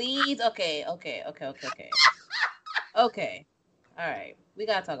 Please. Okay. Okay. All right. We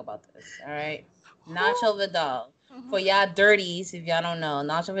got to talk about this. All right. Nacho Vidal. For y'all dirties, if y'all don't know,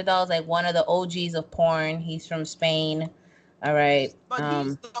 Nacho Vidal is like one of the OGs of porn. He's from Spain. All right. But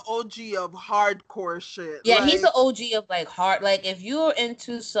he's the OG of hardcore shit. Yeah, he's the OG of like hard. Like if you're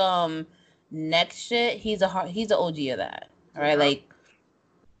into some next shit, he's the OG of that. All right,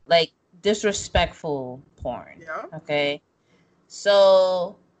 like disrespectful porn. Yeah. Okay.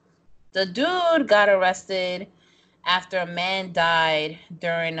 So the dude got arrested after a man died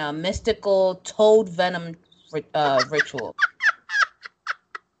during a mystical toad venom ritual.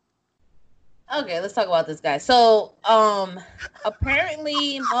 Okay, let's talk about this guy. So,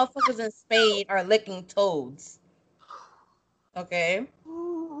 apparently motherfuckers in Spain are licking toads. Okay.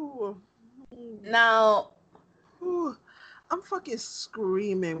 Ooh. Now, I'm fucking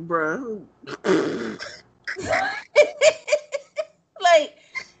screaming, bro. like,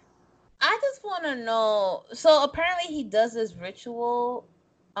 I just want to know. So apparently he does this ritual,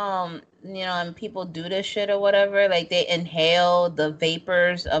 and people do this shit or whatever. Like they inhale the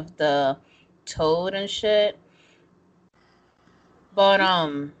vapors of the toad and shit. But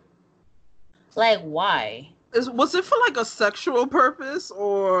like why? Was it for like a sexual purpose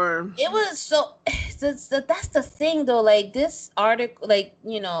or? It was so. That's the thing though. Like this article, like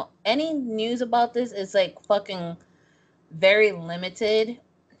any news about this is like fucking very limited.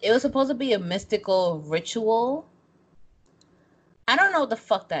 It was supposed to be a mystical ritual. I don't know what the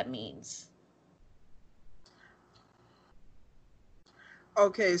fuck that means.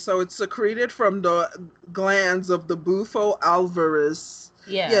 Okay, so it's secreted from the glands of the Bufo alvaris.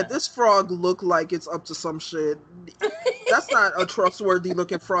 Yeah, this frog looked like it's up to some shit. That's not a trustworthy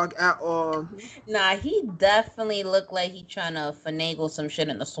looking frog at all. Nah, he definitely looked like he trying to finagle some shit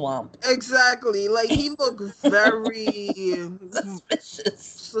in the swamp. Exactly. Like he looked very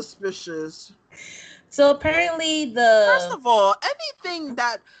suspicious. So apparently First of all, anything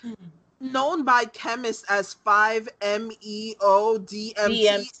that known by chemists as 5-MeO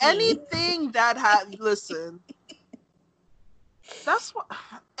DMT, anything that had that's what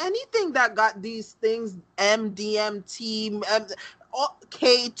anything that got these things MDMT,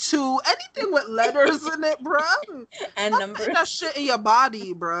 K2, anything with letters in it, bro. And numbers. That shit in your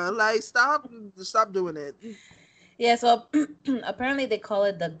body, bro. Like stop doing it. Yeah, so apparently they call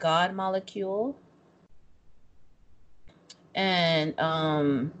it the God molecule. And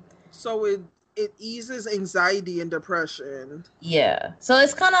so it eases anxiety and depression. Yeah. So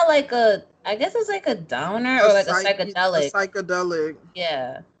it's kind of like I guess it's like a downer or like a psychedelic. A psychedelic.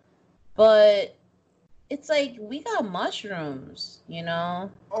 Yeah. But it's like we got mushrooms, Oh,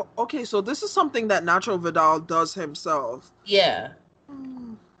 okay, so this is something that Nacho Vidal does himself. Yeah.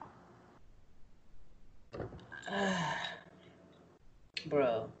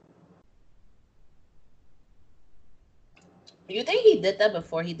 Bro. You think he did that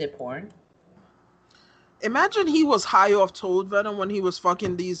before he did porn? Imagine he was high off toad venom when he was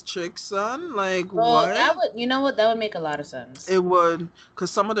fucking these chicks, son. Like, what? That would, That would make a lot of sense. It would, because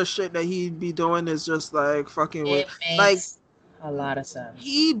some of the shit that he'd be doing is just like fucking with. Like, a lot of sense.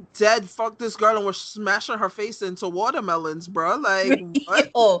 He dead fucked this girl and was smashing her face into watermelons, bro. Like, what?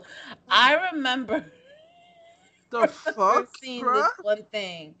 Oh, I remember. The fuck, seeing this one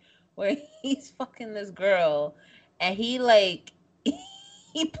thing where he's fucking this girl, and he like.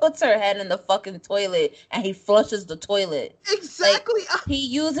 He puts her head in the fucking toilet and he flushes the toilet. Exactly. Like, he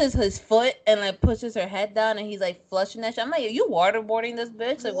uses his foot and like pushes her head down and he's like flushing that shit. I'm like, are you waterboarding this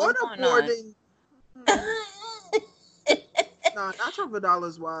bitch? Like, what's going on? Nah, Nacho Vidal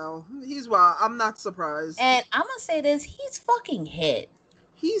is wild. He's wild. I'm not surprised. And I'm gonna say this: he's fucking hit.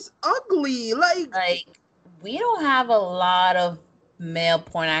 He's ugly. Like we don't have a lot of male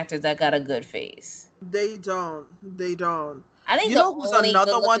porn actors that got a good face. They don't. I think who's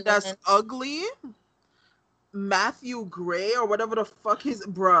another one that's ugly? Matthew Gray or whatever the fuck his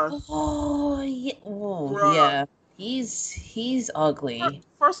bruh. Oh yeah, bruh. Yeah. He's ugly.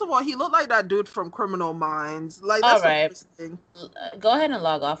 First of all, he looked like that dude from Criminal Minds. Like that's all right. The first thing. Go ahead and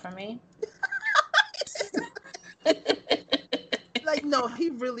log off for me. Like no,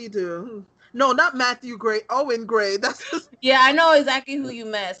 he really do. No, not Matthew Gray. Owen Gray. That's his Yeah, I know exactly who you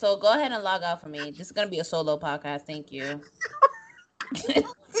met. So go ahead and log out for me. This is gonna be a solo podcast. Thank you.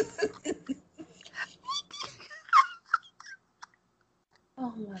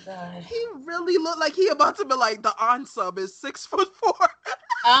 Oh my god. He really looked like he about to be like the on sub is 6'4".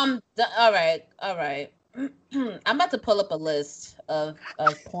 All right, all right. I'm about to pull up a list of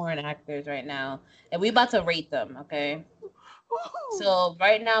porn actors right now, and we about to rate them. Okay. So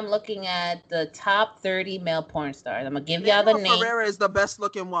right now I'm looking at the top 30 male porn stars. I'm gonna give y'all the Manuel name. Ferreira is the best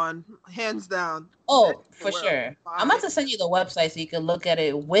looking one, hands down. Oh, for sure. I'm about to send you the website so you can look at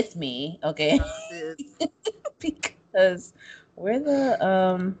it with me. Okay. Because where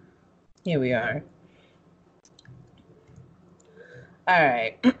the here we are. All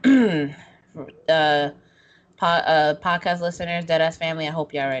right. Podcast listeners, Deadass family, I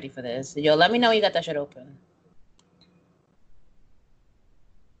hope y'all ready for this. Yo, let me know you got that shit open.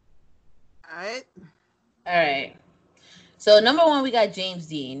 All right. So number 1, we got James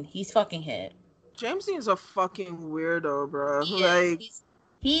Dean. He's fucking hit. James Dean's a fucking weirdo, bro.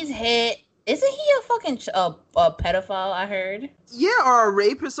 He's hit. Isn't he a fucking a pedophile? I heard. Yeah, or a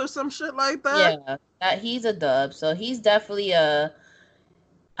rapist or some shit like that. Yeah, he's a dub. So he's definitely a.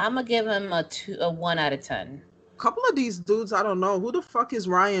 I'm gonna give him a 1 out of 10. Couple of these dudes, I don't know who the fuck is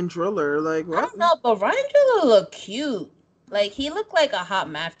Ryan Driller. Like, what? I don't know, but Ryan Driller look cute. Like he looked like a hot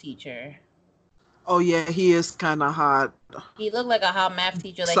math teacher. Oh yeah, he is kind of hot. He looked like a hot math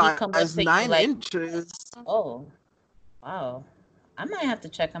teacher. Like he comes up to 9 you like, inches. Oh, wow. I might have to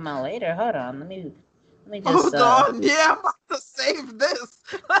check him out later. Hold on, let me just. Hold on, yeah, I'm about to save this.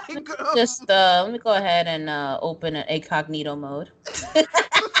 Like, let me go ahead and open an incognito mode.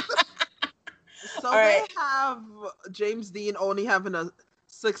 So they have James Dean only having a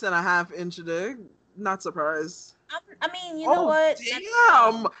 6.5 inch dick. Not surprised. I mean, you know what?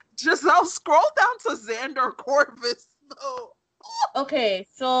 Damn, Giselle, scroll down to Xander Corvus though. Okay,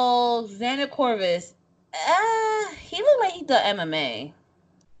 so Xander Corvus, he looked like he did MMA.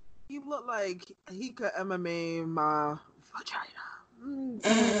 He looked like he could MMA my vagina.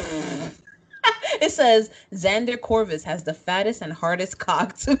 It says Xander Corvus has the fattest and hardest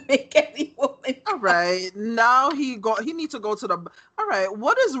cock to make any woman. All right, now he needs to go to the. All right,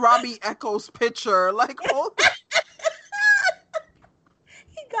 what is Robbie Echo's picture like? Hold.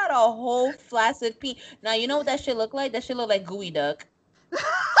 He got a whole flaccid pee. Now you know what that shit look like? That shit look like gooey duck.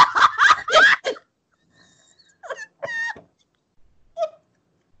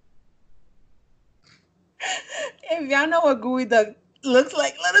 If y'all know what gooey duck looks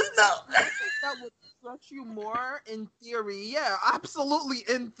like, let us know. That would stretch you more in theory. Yeah, absolutely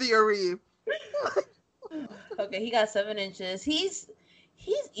in theory. Okay, he got 7 inches. He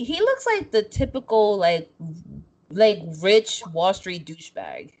looks like the typical like rich Wall Street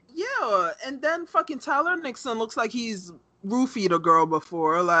douchebag. Yeah, and then fucking Tyler Nixon looks like he's roofied a girl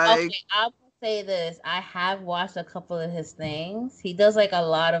before. Like, okay, I will say this: I have watched a couple of his things. He does like a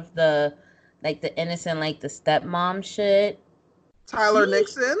lot of the innocent, like the stepmom shit. Tyler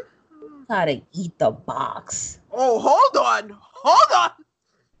Nixon? Gotta eat the box. Oh, hold on.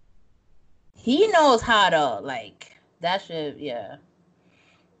 He knows how to like that shit. Yeah.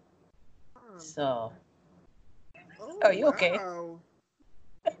 So. Are you okay?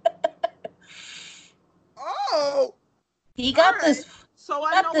 Oh. He got this. So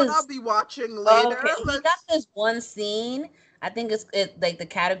I know what I'll be watching later. Okay. He got this one scene. I think it's like the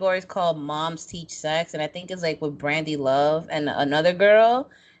category is called Moms Teach Sex, and I think it's like with Brandy Love and another girl.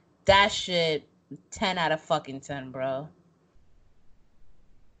 That shit, 10 out of fucking 10, bro.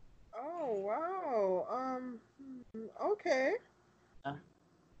 Oh wow. Okay.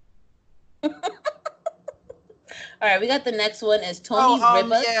 All right, we got the next one is Tony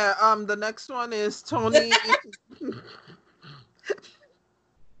Ribas. Yeah, the next one is Tony.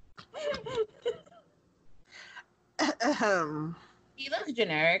 He looks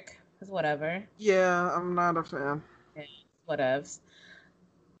generic. It's whatever. Yeah, I'm not a fan. Yeah, whatevs.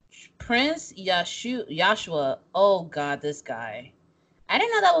 Prince Joshua. Oh God, this guy. I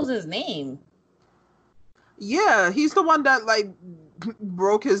didn't know that was his name. Yeah, he's the one that like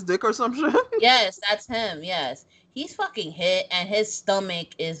broke his dick or some shit. Yes, that's him. Yes, he's fucking hit, and his stomach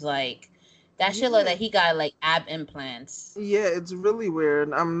is like that shit. Look like he got like ab implants. Yeah, it's really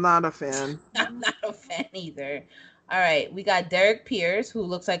weird. I'm not a fan. I'm not a fan either. All right, we got Derek Pierce, who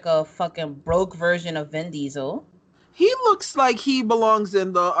looks like a fucking broke version of Vin Diesel. He looks like he belongs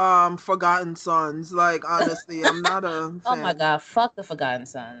in the Forgotten Sons. Like, honestly, I'm not a fan. Oh my God, fuck the Forgotten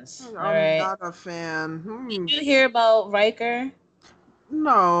Sons. I'm not a fan. Did you hear about Riker?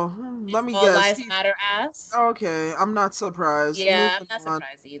 No, let It's me All guess. Lives Matter ass. Okay, I'm not surprised. Yeah, I'm Moving not on.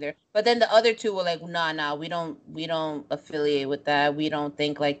 surprised either. But then the other two were like, nah, we don't affiliate with that. We don't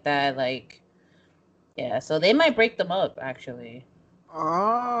think like that. Like, yeah, so they might break them up actually.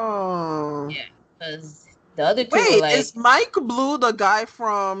 Oh. Yeah, because the other two were Wait, is like, Mike Blue the guy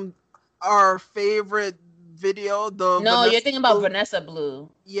from our favorite video, the no, you're Vanessa thinking about Blue? Vanessa Blue.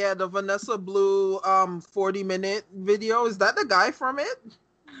 Yeah, the Vanessa Blue 40-minute video. Is that the guy from it?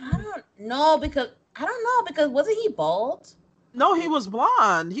 I don't know because wasn't he bald? No, he was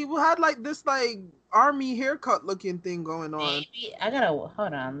blonde. He had like this like army haircut looking thing going on. Maybe I gotta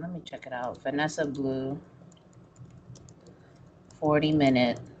hold on. Let me check it out. Vanessa Blue, 40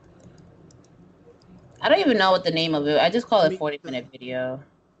 minute. I don't even know what the name of it. I just call it Me 40 either. minute video.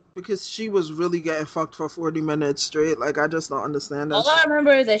 Because she was really getting fucked for 40 minutes straight. Like I just don't understand that All I shit.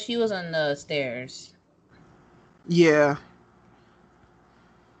 remember is that she was on the stairs. Yeah.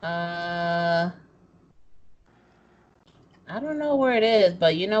 Uh, I don't know where it is,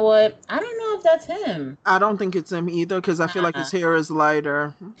 but you know what? I don't know if that's him. I don't think it's him either because I feel like his Nah. hair is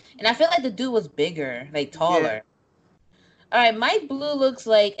lighter. And I feel like the dude was bigger, like Yeah. taller. All right, Mike Blue looks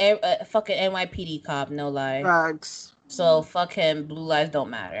like a fucking NYPD cop, no lie. Facts. So fuck him. Blue lives don't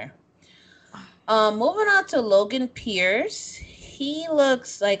matter. Moving on to Logan Pierce. He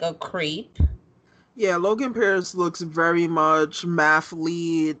looks like a creep. Yeah, Logan Pierce looks very much math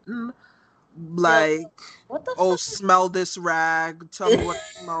lead. Yo, Like, what the oh, fuck? smell this rag. Tell me what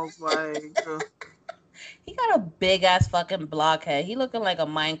it smells like. He got a big ass fucking blockhead. He looking like a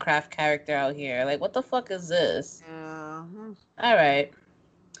Minecraft character out here. Like, what the fuck is this? Yeah. All right.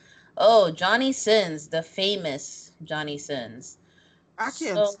 Oh, Johnny Sins, the famous Johnny Sins. I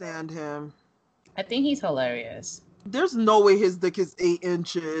can't So stand him. I think he's hilarious. There's no way his dick is 8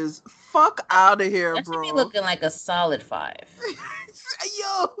 inches. Fuck out of here, That should be bro. looking like a solid 5.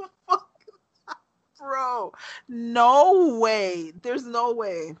 Yo, fuck, bro. No way. There's no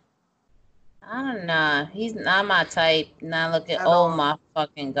way I don't know. He's not my type. Not looking. at Oh all. my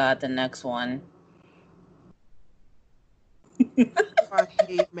fucking god! The next one. I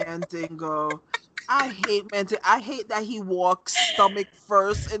hate Mandingo. I hate Mandingo. I hate that he walks stomach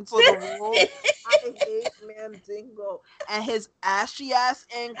first into the room. I hate Mandingo and his ashy ass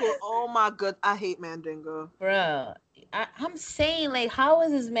ankle. Oh my god, I hate Mandingo. Bro, I'm saying, like, how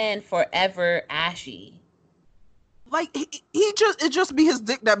is this man forever ashy? Like he just it just be his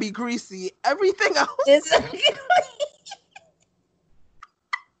dick that be greasy. Everything else. It's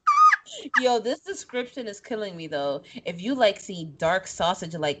Yo, this description is killing me though. If you like see dark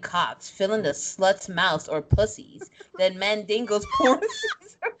sausage like cocks filling the slut's mouths or pussies, then Mandingo's porn.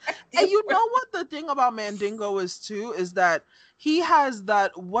 And you know what the thing about Mandingo is too is that he has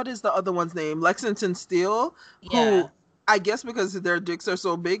that, what is the other one's name? Lexington Steele, Yeah. who I guess because their dicks are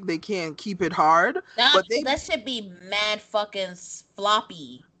so big they can't keep it hard. Nah, But they that should be mad fucking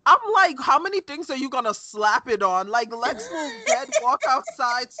floppy. I'm like, how many things are you gonna slap it on? Like Lex will dead walk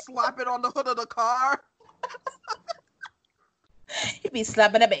outside, slap it on the hood of the car. He'd be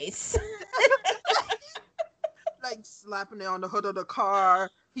slapping the bass. Like slapping it on the hood of the car.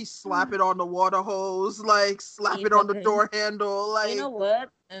 He slap it on the water hose, like slap it on the door handle. Like, you know what?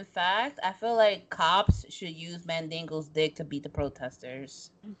 In fact, I feel like cops should use Mandingo's dick to beat the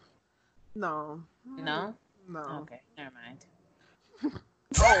protesters. no. No? No. Okay, never mind.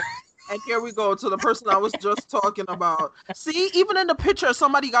 Oh, and here we go to the person I was just talking about. See, even in the picture,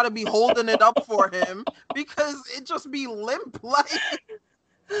 somebody got to be holding it up for him because it just be limp. Like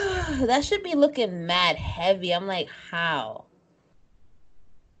That should be looking mad heavy. I'm like, how?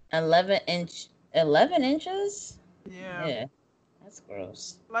 11 inches? Yeah. That's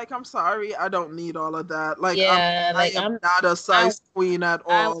gross. Like, I'm sorry, I don't need all of that. Like, yeah, I am not a size queen at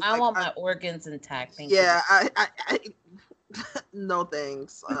all. I like, want my organs intact. Thank yeah, you. I no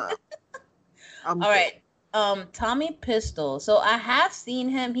thanks. All right. Tommy Pistol. So I have seen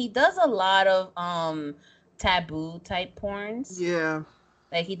him. He does a lot of taboo type porns. Yeah.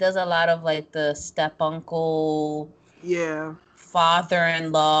 Like he does a lot of like the step uncle. Yeah.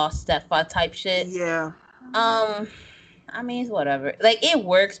 Father-in-law, stepfather type shit. Yeah. I mean, it's whatever. Like it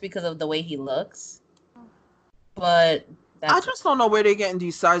works because of the way he looks. But I just don't know where they're getting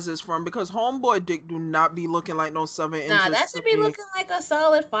these sizes from because homeboy dick do not be looking like no 7 inches. Nah, that should be looking like a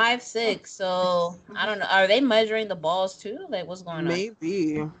solid 5'6". So I don't know. Are they measuring the balls too? Like what's going on?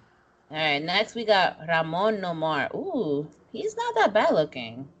 Maybe. All right, next we got Ramon Nomar. Ooh, he's not that bad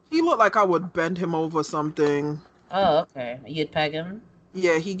looking. He looked like I would bend him over something. Oh, okay. You'd peg him?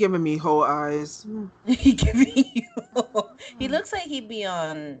 Yeah, he giving me whole eyes. He giving you. He looks like he'd be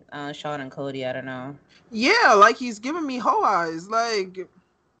on Sean and Cody. I don't know. Yeah, like he's giving me hoe eyes. Like,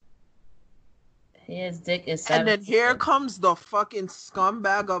 his dick is and then 7. here comes the fucking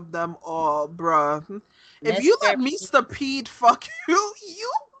scumbag of them all, bruh. If you Mr. let Mr. Pete fuck you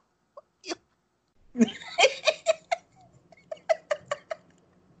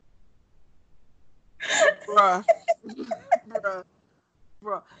bruh, bruh,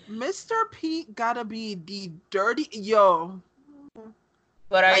 bruh. Mr. Pete gotta be the dirty yo.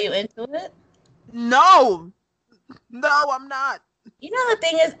 But are Like, you into it? no, I'm not. You know the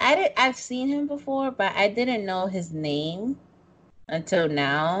thing is, I've seen him before, but I didn't know his name until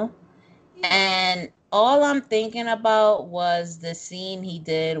now. And all I'm thinking about was the scene he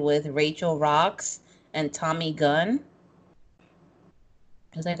did with Rachel Rocks and Tommy Gunn.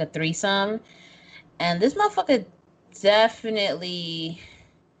 It was like a threesome. And this motherfucker definitely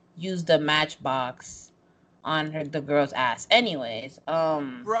used a matchbox on the girl's ass. Anyways,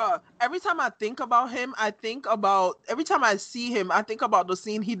 Bruh, every time I think about him, every time I see him, I think about the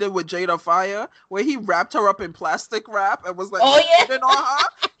scene he did with Jada Fire, where he wrapped her up in plastic wrap and was like, oh yeah, spitting on her.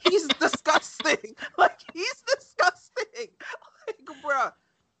 He's disgusting. Like, he's disgusting. Like, bruh,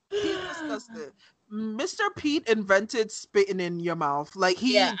 he's disgusting. Mr. Pete invented spitting in your mouth. Like, yeah.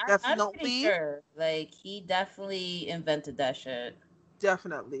 he I'm pretty definitely, sure. Like he definitely invented that shit.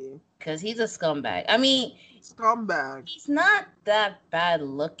 definitely Because he's a scumbag. I mean, scumbag. he's not that bad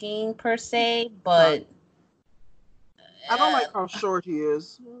looking per se, Not, but I don't like how short he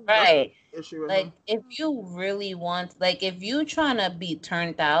is. That's right. the issue with Like him. if you really want, like if you trying to be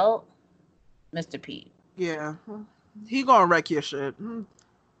turned out, Mr. Pete. Yeah, he gonna wreck your shit.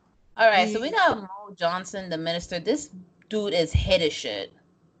 All right, so we He got Mo Johnson, the minister. This dude is hit as shit.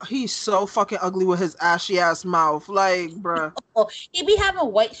 he's so fucking ugly with his ashy ass mouth. Like, bruh. Oh, he be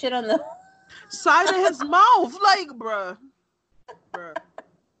having white shit on the Side of his mouth. Like, bruh. Bruh.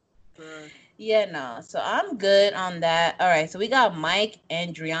 Bruh. Yeah, no. So I'm good on that. All right, so we got Mike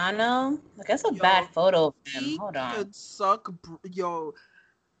Andriano. Like that's a bad Yo, photo of him. he Hold on. could suck. Yo,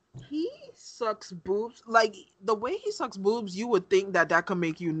 he sucks boobs. Like, the way he sucks boobs, you would think that could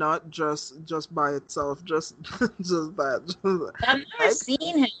make you nut just by itself. Just that. I've never Like,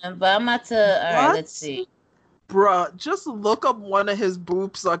 seen him, but I'm about to. All right, what? let's see. Bruh, just look up one of his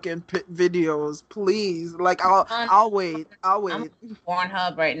boob sucking videos, please. Like, On, I'll wait. I'll I'm wait. on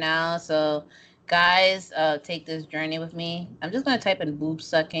Pornhub right now, so guys, take this journey with me. I'm just gonna type in boob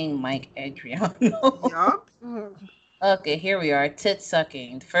sucking Mike Adriano. Yup. Okay, here we are. Tit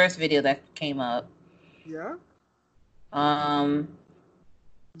sucking. The first video that came up. Yeah. Um.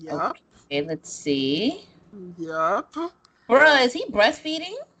 Yup. Okay, let's see. Yup. Bruh, is he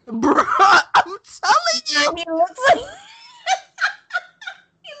breastfeeding? Bruh, I'm telling you. He looks like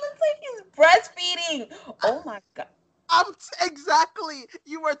he looks like he's breastfeeding. Oh my god. Exactly.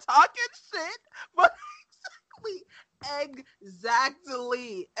 You were talking shit, but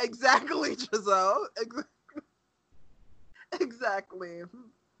exactly, Giselle. Exactly.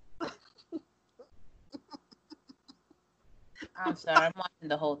 I'm sorry, I'm watching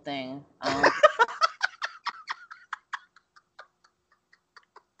the whole thing.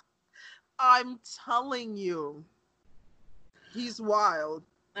 I'm telling you, he's wild.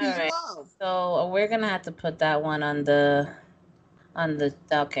 He's wild. So we're gonna have to put that one on the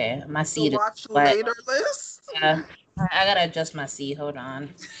okay. My seat The is watch wet. later list. Yeah, I gotta adjust my seat. Hold on.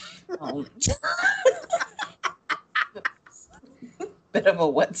 Bit of a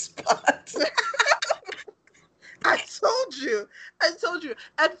wet spot. I told you.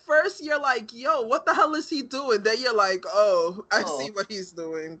 At first, you're like, yo, what the hell is he doing? Then you're like, oh, I see what he's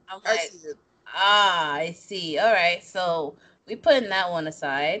doing. I see it. I see. All right. So we putting that one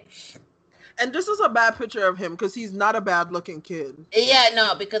aside. And this is a bad picture of him because he's not a bad looking kid. Yeah,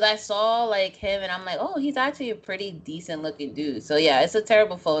 no, because I saw like him and I'm like, oh, he's actually a pretty decent looking dude. So yeah, it's a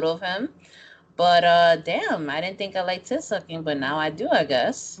terrible photo of him. But damn, I didn't think I liked tit sucking, but now I do, I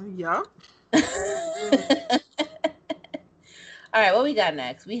guess. Yeah. All right, what we got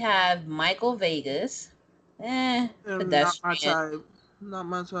next? We have Michael Vegas. Pedestrian. Not my type. Not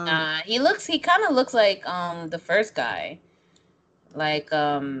my type. He kind of looks like the first guy. Like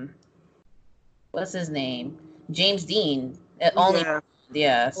what's his name? James Dean. So Only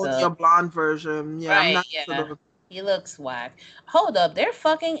a blonde version. Yeah, right, I'm not sure. He looks whack. Hold up, they're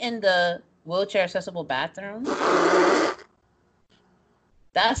fucking in the wheelchair accessible bathroom.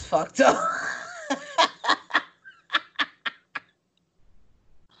 That's fucked up.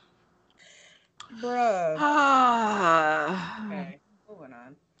 Bruh. Okay, moving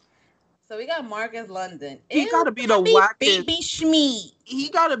on. So we got Marcus London. He gotta be the wackest. Baby Schmee. He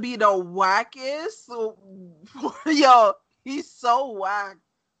gotta be the wackest. Yo, He's so whack.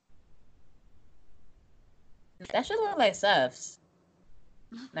 That should look like Seth's.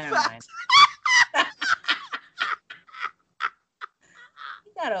 Never mind.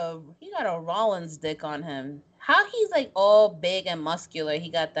 He got a Rollins dick on him. How he's like all big and muscular? He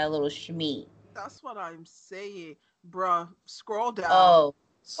got that little schmeat. That's what I'm saying, bruh. Scroll down. Oh,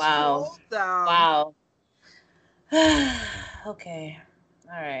 wow. Scroll down. Wow. Okay.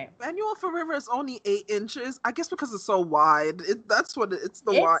 All right. Manuel Ferreira is only 8 inches. I guess because it's so wide. It's wide. It's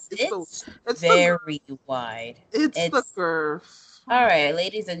very wide. It's the girth. All right,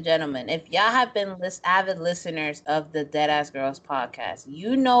 ladies and gentlemen, if y'all have been avid listeners of the Deadass Girls podcast,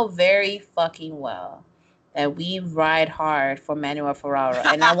 you know very fucking well that we ride hard for Manuel Ferrara,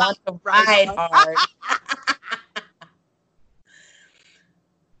 and I want to ride hard.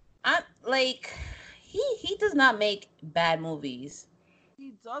 He does not make bad movies.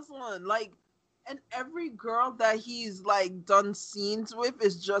 He doesn't. Like, and every girl that he's like done scenes with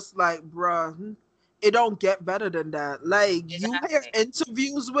is just like, bruh, it don't get better than that. Like, you hear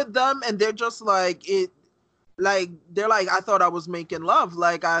interviews with them and they're just like, they're like, I thought I was making love.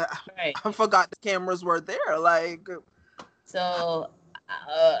 Like, I forgot the cameras were there. Like, so,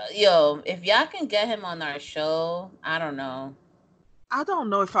 yo, if y'all can get him on our show, I don't know. I don't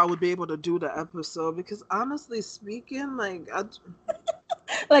know if I would be able to do the episode because honestly speaking, like,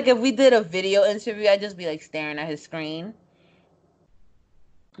 like if we did a video interview, I'd just be like staring at his screen.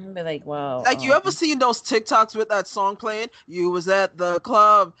 I'd be like, wow. Like, you ever seen those TikToks with that song playing? You was at the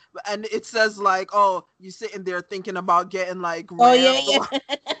club, and it says like, oh, you sitting there thinking about getting like, yeah.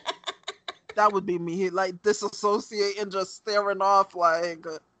 That would be me. Like disassociating, just staring off, like.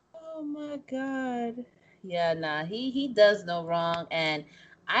 Oh my god. Yeah, nah, he does no wrong, and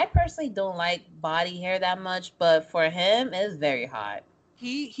I personally don't like body hair that much, but for him, it's very hot.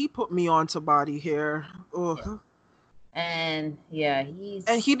 He put me on to body hair. Ugh. Yeah. And yeah, he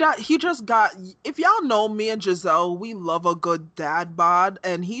just got. If y'all know me and Giselle, we love a good dad bod,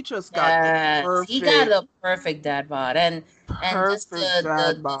 and he just got he got a perfect dad bod, and just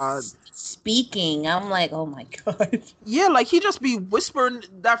the speaking, I'm like, oh my god. Yeah, like he just be whispering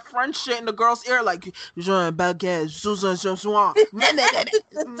that French shit in the girl's ear, like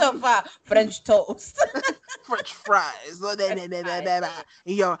French toast, French fries.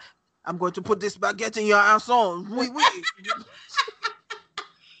 Yo, I'm going to put this baguette in your asshole. Oui, oui.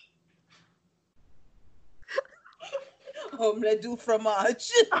 Omelette du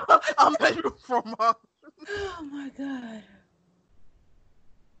fromage. Omelette du fromage. Oh my god.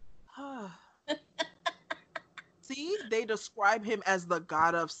 See, they describe him as the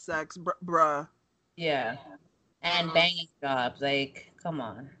god of sex, bruh. Yeah. And banging jobs. Like, come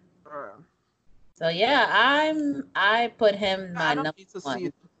on. So yeah, I put him my number one. See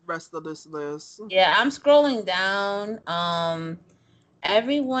the rest of this list. Yeah, I'm scrolling down.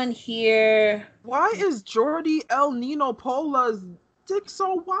 Everyone here. Why is Jordi El Nino Pola's dick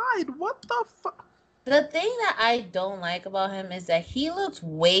so wide? What the fuck? The thing that I don't like about him is that he looks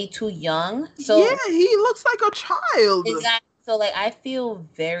way too young. So yeah, he looks like a child. Exactly. So like I feel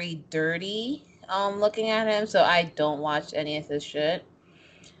very dirty looking at him, so I don't watch any of this shit.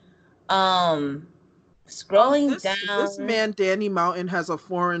 Scrolling down. This man, Danny Mountain, has a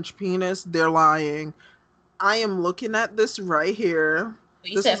 4-inch penis. They're lying. I am looking at this right here.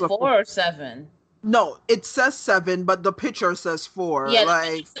 You said 4 or 7? No, it says 7, but the picture says 4. Yeah, the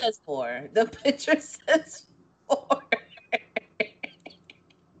picture says 4. The picture says 4.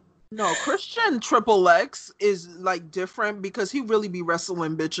 No, Christian XXX is like different because he really be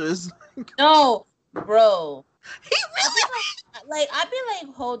wrestling bitches. No, bro. He really I'd be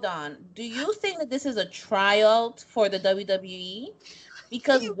like, hold on. Do you think that this is a tryout for the WWE?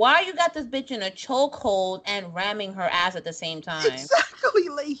 Because why you got this bitch in a chokehold and ramming her ass at the same time? Exactly.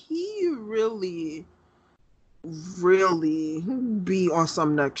 Like, he really be on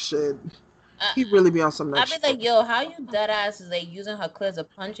some next shit. He really be on some next shit. I'd be like, yo, how you dead ass is like using her clit as a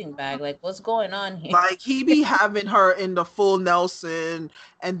punching bag? Like, what's going on here? Like, he be having her in the full Nelson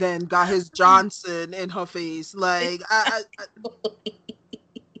and then got his Johnson in her face. Like, I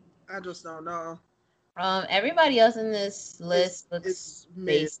just don't know. Everybody else in this list looks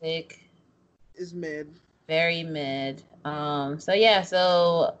basic. Is mid. Very mid.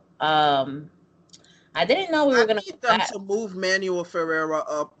 I didn't know we were gonna need them to move Manuel Ferreira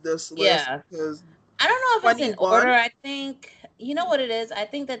up this list. Yeah, because I don't know if it's in order. I think you know what it is. I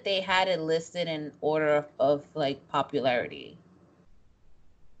think that they had it listed in order of like popularity,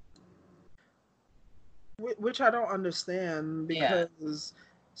 which I don't understand because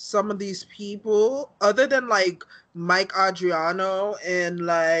some of these people, other than like Mike Adriano and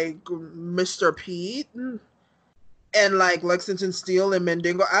like Mr. Pete, And like Lexington Steele and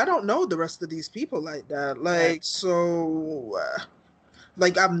Mendingo, I don't know the rest of these people like that. Like, right. so,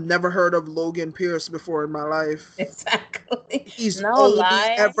 like, I've never heard of Logan Pierce before in my life. Exactly. He's No only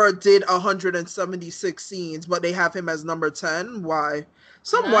lie. ever did 176 scenes, but they have him as number 10. Why?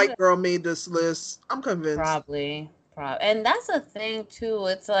 Some Not white girl made this list. I'm convinced. probably. And that's a thing too.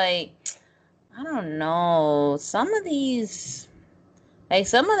 It's like I don't know. Some of these, like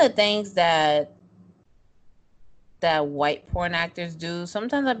some of the things that white porn actors do,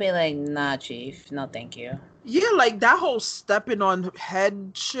 sometimes I'd be like, nah, chief, no, thank you. Yeah, like that whole stepping on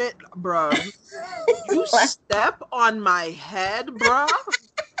head shit, bruh. You Like, step on my head, bruh,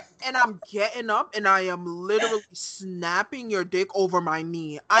 and I'm getting up and I am literally snapping your dick over my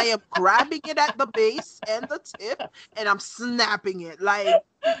knee. I am grabbing it at the base and the tip and I'm snapping it. Like,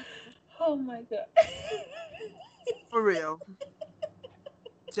 oh my god. for real.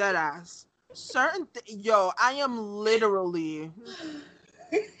 Dead ass. Yo, I am literally.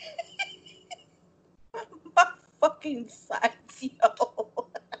 My fucking sides, yo.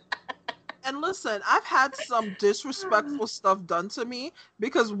 And listen, I've had some disrespectful stuff done to me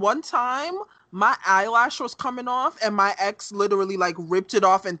because one time my eyelash was coming off and my ex literally like ripped it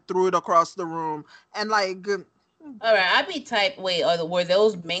off and threw it across the room. And like, All right, I'd be type. Wait, were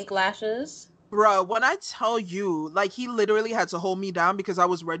those mink lashes? bruh, when I tell you, like he literally had to hold me down because I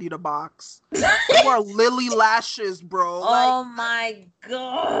was ready to box. They were lily lashes, bro. Like Oh my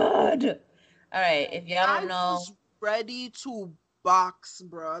god. All right, if y'all I don't know, was ready to box,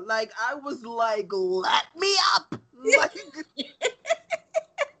 bro. Like I was like, let me up. Like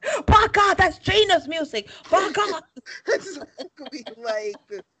by God, that's Gina's music. By God. exactly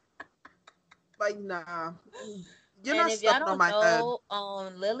like nah. You're And not if y'all stepping on don't my head,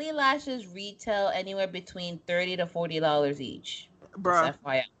 know, lily lashes retail anywhere between $30 to $40 each. Just bruh.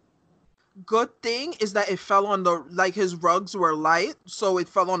 FYI. Good thing is that it fell on the like his rugs were light, so it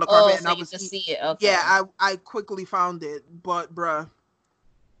fell on the carpet Oh, and so I you was can see it. yeah, Okay. I quickly found it. But bruh,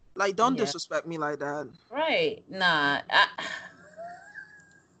 like don't Yeah. disrespect me like that. Right. Nah.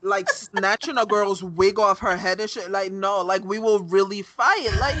 Like snatching a girl's wig off her head and shit. Like, no, like we will really fight.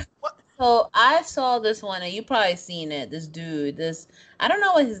 Like what? So I saw this one, and you probably seen it. This dude, I don't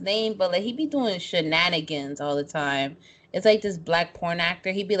know what his name, but like he be doing shenanigans all the time. It's like this black porn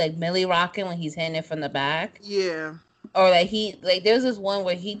actor. He be like Millie rocking when he's hitting it from the back, Yeah. or like there's this one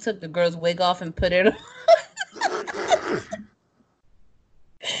where he took the girl's wig off and put it.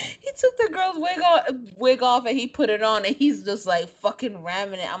 He took the girl's wig off and he put it on, and he's just like fucking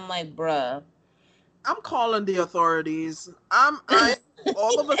ramming it. I'm like, bruh. I'm calling the authorities. I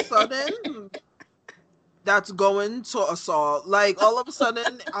all of a sudden that's going to assault. Like all of a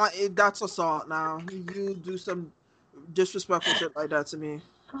sudden, that's assault now. You do some disrespectful shit like that to me.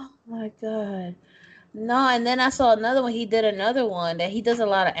 Oh my god. No, and then I saw another one. He did another one that he does a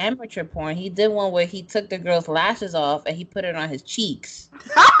lot of amateur porn. He did one where he took the girl's lashes off and he put it on his cheeks.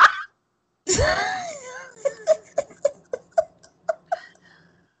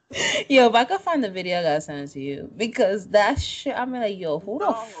 Yo, if I could find the video, I gotta send it to you because that shit. I'm like, yo, who the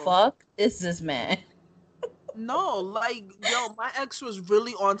No. fuck is this man? No, like, yo, my ex was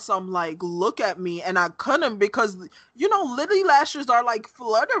really on some, like, look at me, and I couldn't because, lily lashes are, like,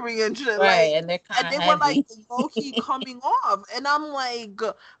 fluttery and shit, Right, like, and they're kind and of they were, like, heavy. low-key coming off, and I'm, like,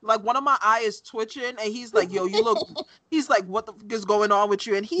 one of my eyes is twitching, and he's like, yo, he's like, what the fuck is going on with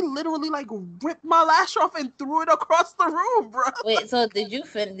you? And he literally, like, ripped my lash off and threw it across the room, bro. Wait, so did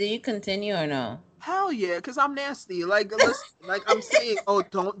you continue or no? Hell yeah, because I'm nasty. Like, listen, like I'm saying, oh,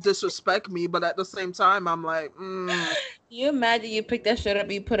 don't disrespect me, but at the same time, I'm like, You imagine you pick that shit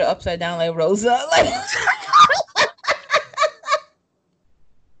up, you put it upside down like Rosa, like.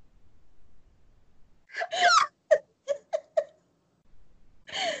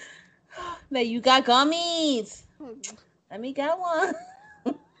 Like you got gummies. Let me get one.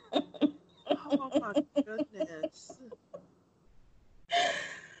 oh my goodness.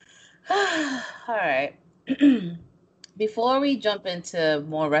 All right. Before we jump into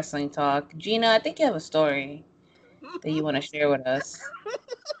more wrestling talk, Gina, I think you have a story that you want to share with us.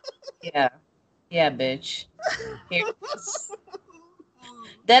 Yeah. Yeah, bitch. Here it is.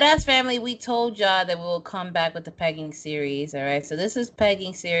 Deadass family, we told y'all that we will come back with the pegging series. All right. So this is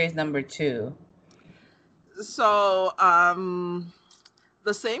pegging series number 2. So,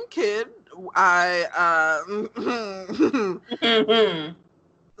 the same kid,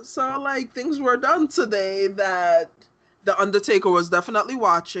 so like things were done today that the Undertaker was definitely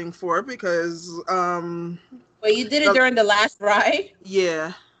watching for because, Well, you did it during the last ride?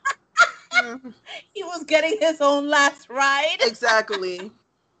 Yeah. He was getting his own last ride. Exactly.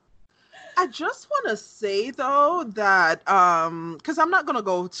 I just want to say though that because I'm not gonna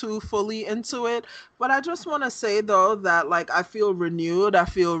go too fully into it, but I just want to say though that like I feel renewed, I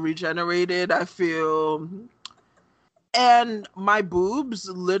feel regenerated, I feel, and my boobs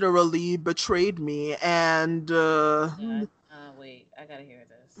literally betrayed me, and Yeah. Wait, I gotta hear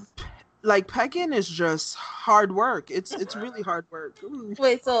this. like pegging is just hard work. It's really hard work.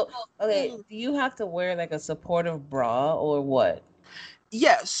 Wait, so okay, do you have to wear like a supportive bra or what?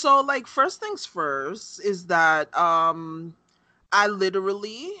 Yeah, so like first things first is that I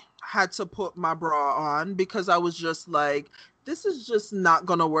literally had to put my bra on because I was just like, this is just not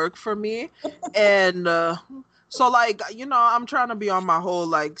gonna work for me. And so like, I'm trying to be on my whole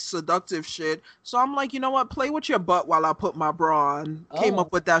like seductive shit. So I'm like, you know what, play with your butt while I put my bra on. Came Oh.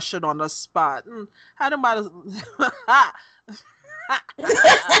 up with that shit on the spot. Had him by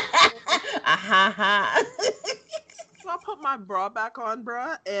Aha. So I put my bra back on,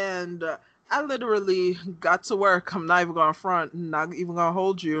 bruh, and I literally got to work. I'm not even gonna front, not even gonna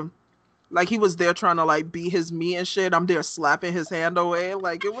hold you. Like he was there trying to like beat his meat and shit. I'm there slapping his hand away.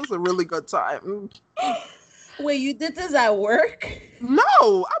 Like it was a really good time. Wait, you did this at work? No,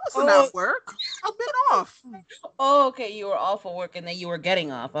 I wasn't Oh, at work. I've been off. oh, okay. You were off for work and then you were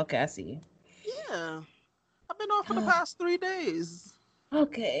getting off. Okay, I see. Yeah, I've been off for the past 3 days.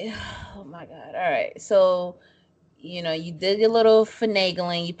 Okay. Oh my God. All right. So, you did your little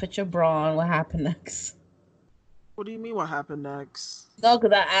finagling. You put your bra on. What happened next? What do you mean? What happened next? No,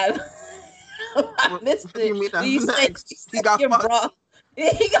 because I missed What do it. you mean You said, next? He got your fucked. bra.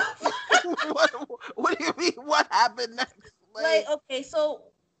 He got what, what do you mean? What happened next? like, okay. So,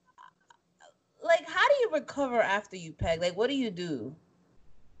 like, how do you recover after you peg? Like, what do you do?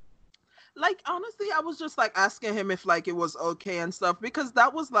 Like honestly, I was just like asking him if like it was okay and stuff because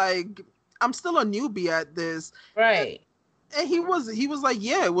that was like I'm still a newbie at this. Right. And he was like,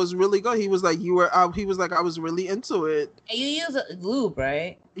 yeah, it was really good. He was like, he was like, I was really into it. And you use a lube,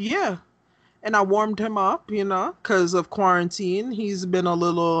 right? Yeah. And I warmed him up, because of quarantine. He's been a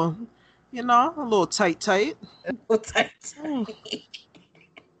little, a little tight. Mm.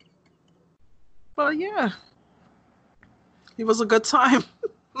 But yeah, it was a good time.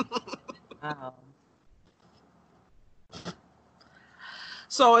 Wow.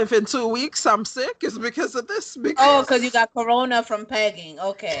 So if in 2 weeks I'm sick, it's because of this. Oh, because you got corona from pegging.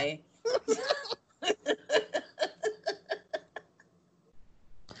 Okay.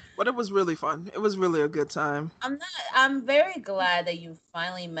 But it was really fun. It was really a good time. I'm very glad that you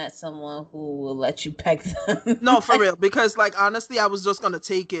finally met someone who will let you peg them. No, for real. Because like honestly, I was just gonna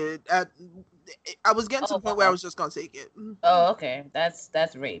take it I was getting to the point where I was just gonna take it. Oh, okay. That's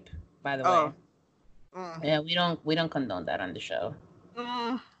rape, by the way. Mm. Yeah, we don't condone that on the show.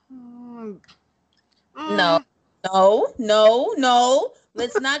 Mm. Mm. No. No.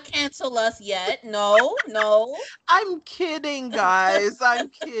 Let's not cancel us yet. No. I'm kidding, guys. I'm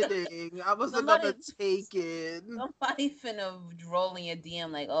kidding. I wasn't gonna take it. Somebody finna roll in your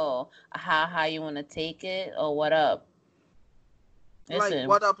DM like, oh, how you wanna take it? Or what up? Listen. Like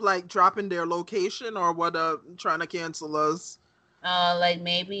what up, like dropping their location, or what up trying to cancel us? Like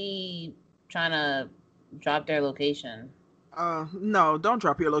maybe trying to drop their location. No, don't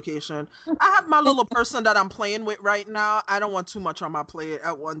drop your location. I have my little person that I'm playing with right now. I don't want too much on my plate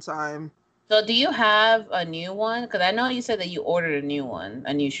at one time. So do you have a new one? Because I know you said that you ordered a new one,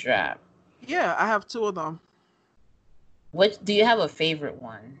 a new strap. Yeah, I have 2 of them. Do you have a favorite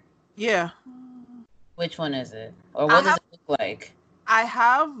one? Yeah. Which one is it? Or what does it look like? I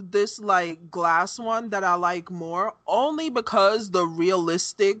have this like glass one that I like more only because the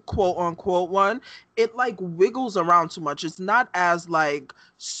realistic quote unquote one, it like wiggles around too much. It's not as like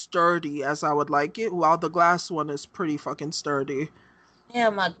sturdy as I would like it, while the glass one is pretty fucking sturdy. Yeah,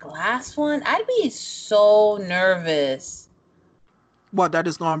 my glass one, I'd be so nervous. What, that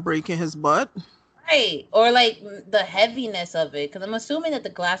is gonna break in his butt? Right. Or like the heaviness of it, because I'm assuming that the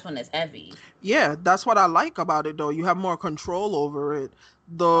glass one is heavy. Yeah, that's what I like about it though. You have more control over it.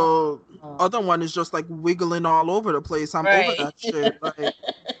 The other one is just like wiggling all over the place. I'm over that shit. Like...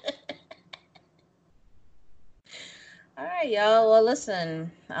 All right, y'all. Well,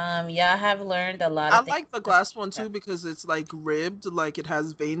 listen. Y'all have learned a lot of things. I like the glass one too because it's like ribbed, like it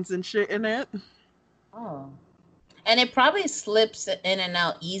has veins and shit in it. Oh. And it probably slips in and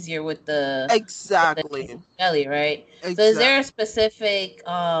out easier with the belly, right? Exactly. So is there a specific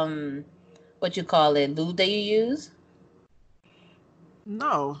what you call it, lube that you use?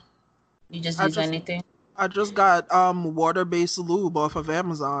 No. You just use anything? I just got water-based lube off of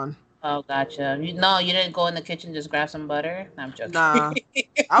Amazon. Oh, gotcha. You didn't go in the kitchen just grab some butter? I'm joking. Nah.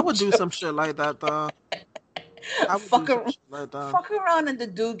 I would do some shit like that though. I would do some shit like that. Fuck around and the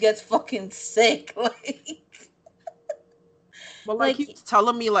dude gets fucking sick. But like Like, he's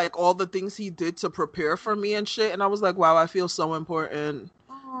telling me like all the things he did to prepare for me and shit, and I was like, wow, I feel so important.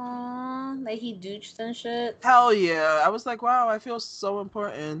 aww, like he douched and shit. Hell yeah. I was like, wow, I feel so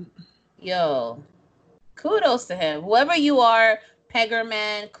important. Yo, kudos to him. Whoever you are, Pegger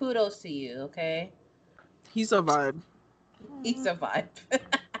man, kudos to you, okay? He's a vibe. He survived.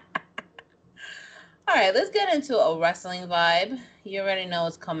 All right, let's get into a wrestling vibe. You already know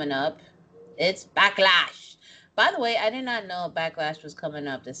what's coming up. It's Backlash. By the way, I did not know Backlash was coming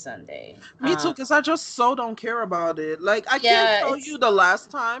up this Sunday. Me too, because I just so don't care about it. Like, I can't Yeah, tell you the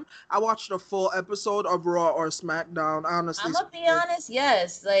last time I watched a full episode of Raw or SmackDown, honestly I'm gonna be speaking. honest.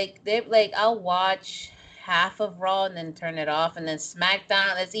 Yes, I'll watch half of Raw and then turn it off, and then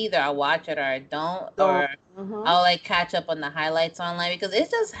SmackDown. It's either I watch it or I don't, So, or I'll like catch up on the highlights online because it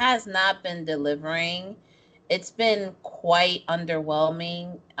just has not been delivering. It's been quite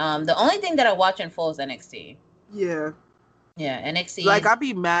underwhelming. The only thing that I watch in full is NXT. yeah. Yeah, NXT. Like, I'd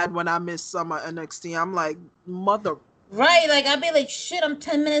be mad when I miss some of NXT. I'm like, mother. Right, like I'd be like, shit, I'm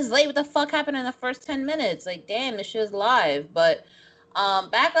 10 minutes late. What the fuck happened in the first 10 minutes? Like, damn, this shit is live. But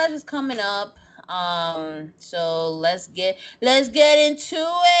Backlash is coming up. So let's get into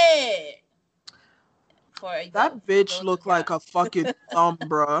it. That bitch looked like a fucking thumb,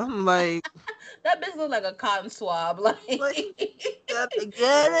 bro. Like, that bitch looked like a cotton swab. like get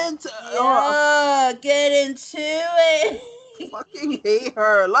into yeah, get into it. fucking hate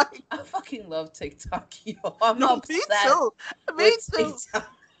her. Like, I fucking love TikTok, yo. I'm no, obsessed me too. Me too. TikTok.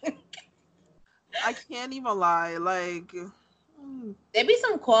 I can't even lie. Like, there be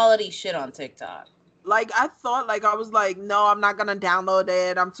some quality shit on TikTok. Like, I thought, like, I was like, no, I'm not gonna download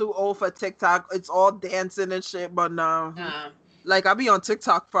it. I'm too old for TikTok. It's all dancing and shit. But no. Like, I be on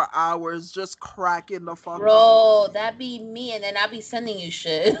TikTok for hours just cracking the fuck Bro, that be me, and then I be sending you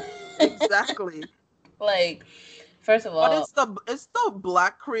shit. Exactly. Like, first of all, but it's the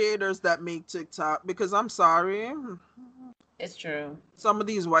black creators that make TikTok, because I'm sorry, it's true. some of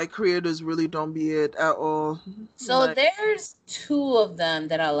these white creators really don't be it at all. So like, there's two of them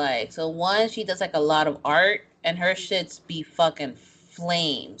that I like. So one, she does like a lot of art, and her shits be fucking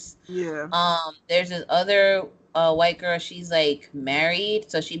flames. Yeah. There's this other white girl. She's like married,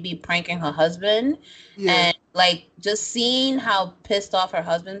 so she'd be pranking her husband. Yeah. And like just seeing how pissed off her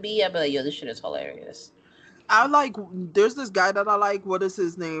husband be, I'd be like, yo, this shit is hilarious. There's this guy that I like. What is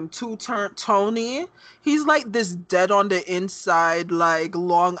his name? Tony. He's like this dead on the inside, like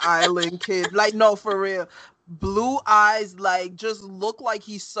Long Island kid. Like, no, for real. Blue eyes, like, just look like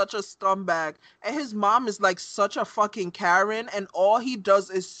he's such a scumbag. And his mom is like such a fucking Karen, and all he does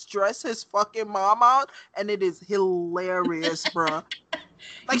is stress his fucking mom out, and it is hilarious, bro.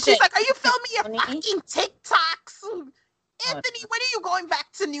 Like, she's like, are you filming your fucking TikToks? Anthony, when are you going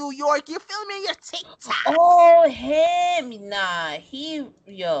back to New York? You're filming your TikTok. Oh, him. Nah, he's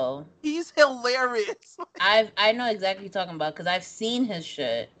hilarious. I know exactly what you're talking about because I've seen his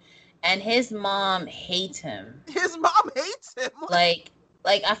shit, and his mom hates him. His mom hates him. Like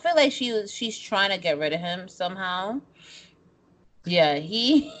I feel like she's trying to get rid of him somehow. Yeah,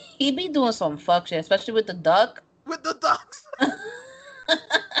 he be doing some fuck shit, especially with the duck. With the ducks.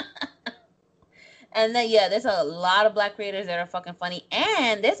 And then there's a lot of black creators that are fucking funny,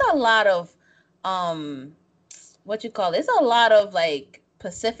 and there's a lot of there's a lot of like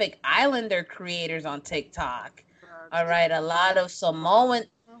Pacific Islander creators on TikTok. All right, a lot of Samoan,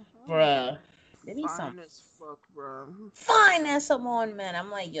 bruh. Fine as fuck, bro. Fine as Samoan man. I'm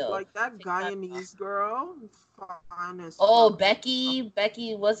like, yo, like that Guyanese girl. Fine as fuck. Becky,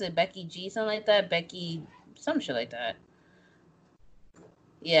 was it Becky G? Something like that. Becky, some shit like that.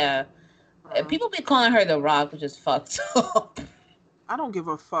 Yeah. People be calling her The Rock, which is fucked up. I don't give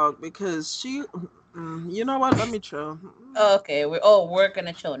a fuck because she. You know what? Let me chill. Oh, okay, we're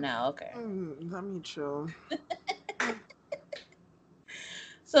gonna chill now. Okay. Let me chill.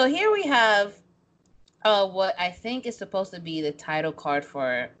 So here we have, what I think is supposed to be the title card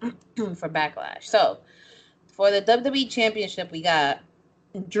for Backlash. So for the WWE Championship, we got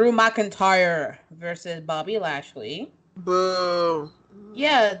Drew McIntyre versus Bobby Lashley. Boo.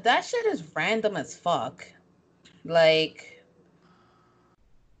 Yeah, that shit is random as fuck. Like,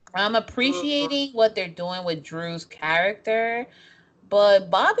 I'm appreciating what they're doing with Drew's character, but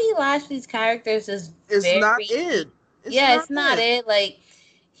Bobby Lashley's character is just not it. It's not it. Like,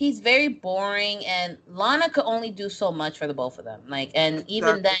 he's very boring, and Lana could only do so much for the both of them. Like, and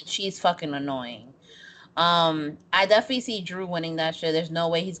even then, she's fucking annoying. I definitely see Drew winning that shit. There's no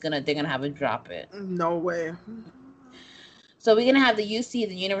way they're gonna have to drop it. No way. So we're gonna have the UC,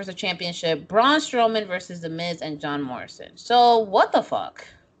 the Universal Championship, Braun Strowman versus The Miz and John Morrison. So what the fuck?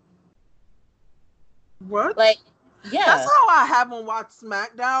 What? Like, That's yeah. how I haven't watched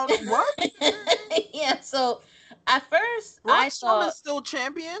SmackDown. What? Yeah. So at first Braun I Strowman's thought, still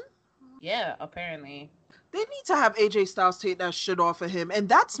champion? yeah, apparently. They need to have AJ Styles take that shit off of him. And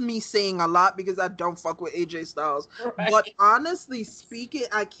that's me saying a lot because I don't fuck with AJ Styles. But Right. honestly speaking,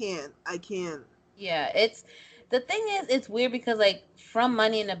 I can't. I can't. Yeah, it's the thing is it's weird because like from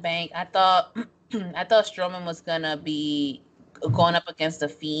Money in the Bank, I thought I thought Strowman was gonna be going up against the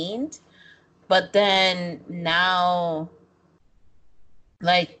Fiend, but then now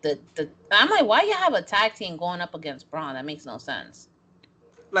like the I'm like, why you have a tag team going up against Braun? That makes no sense.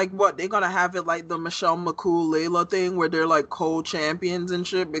 Like what? They're gonna have it like the Michelle McCool Layla thing where they're like co-champions and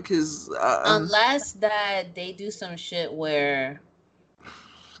shit because Unless that they do some shit where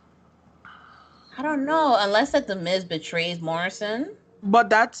I don't know, unless that the Miz betrays Morrison. but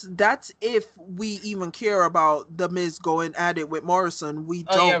that's if we even care about the Miz going at it with Morrison. We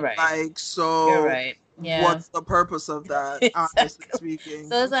Oh, you're don't right. like You're so right. Yeah. what's the purpose of that, honestly Exactly. speaking?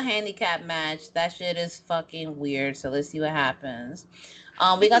 So it's a handicap match. That shit is fucking weird. So let's see what happens.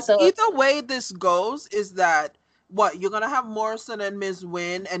 We got Because the either way this goes is that what you're gonna have Morrison and Miz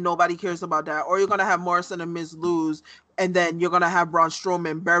win and nobody cares about that, or you're gonna have Morrison and Miz lose and then you're gonna have Braun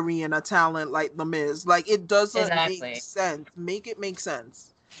Strowman burying a talent like the Miz. Like it doesn't make exactly. sense. Make it make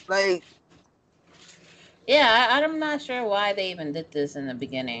sense. Like Yeah, I'm not sure why they even did this in the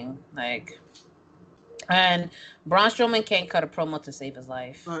beginning. Like, and Braun Strowman can't cut a promo to save his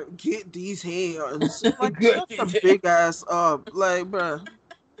life. get these hands. Like shut your big ass up. Like, bruh.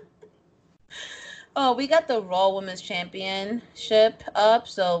 Oh, we got the Raw Women's Championship up.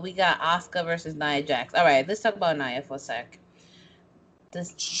 So we got Asuka versus Nia Jax. All right, let's talk about Nia for a sec.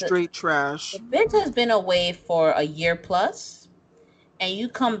 This Straight the trash. bitch has been away for a year plus, and you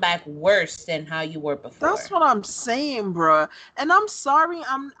come back worse than how you were before. That's what I'm saying, bruh. And I'm sorry,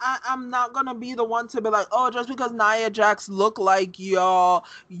 I'm not gonna be the one to be like, oh, just because Nia Jax look like y'all,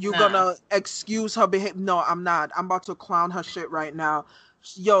 you Nah. gonna excuse her behavior. No, I'm not. I'm about to clown her shit right now.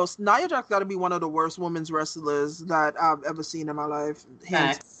 Yo, Nia Jax gotta be one of the worst women's wrestlers that I've ever seen in my life.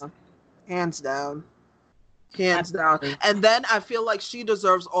 Hands Facts. down. Hands down. Hands down. Absolutely. And then I feel like she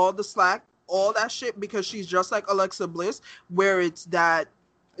deserves all the slack, all that shit, because she's just like Alexa Bliss, where it's that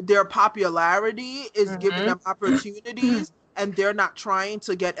their popularity is giving them Mm-hmm. opportunities and they're not trying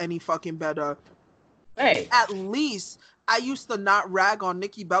to get any fucking better. Right. At least I used to not rag on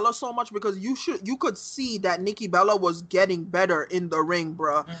Nikki Bella so much because you could see that Nikki Bella was getting better in the ring,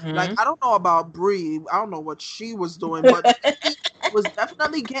 bruh. Like Mm-hmm. I don't know about Brie, I don't know what she was doing, but she was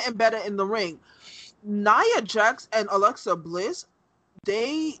definitely getting better in the ring. Nia Jax and Alexa Bliss,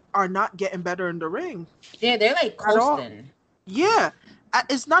 they are not getting better in the ring Yeah, they're like at all. coasting. Yeah.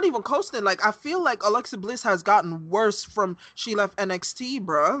 It's not even coasting. Like, I feel like Alexa Bliss has gotten worse from she left NXT,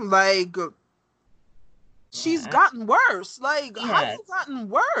 bro. Like, she's Yeah, gotten worse. Like, he how you has. gotten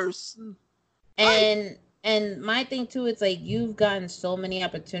worse? Like, And my thing too, it's like you've gotten so many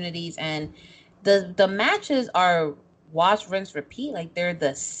opportunities, and the matches are watch, rinse, repeat. Like they're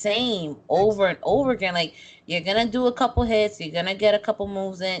the same over and over again. Like you're gonna do a couple hits, you're gonna get a couple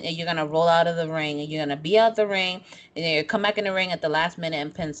moves in, and you're gonna roll out of the ring, and you're gonna be out the ring, and then you come back in the ring at the last minute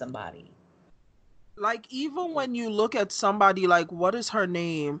and pin somebody. even when you look at somebody like, what is her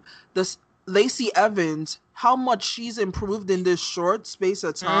name? This Lacey Evans, how much she's improved in this short space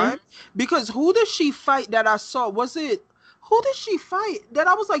of Hmm? time. Because who did she fight that I saw? Was it who did she fight that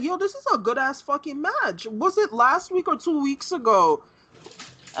I was like, yo, this is a good ass fucking match? Was it last week or 2 weeks ago?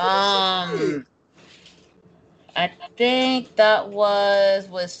 Who did she fight? Um, I think that was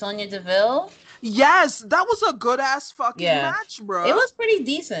with Sonya Deville. Yes, that was a good ass fucking Yeah. match, It bruh. was pretty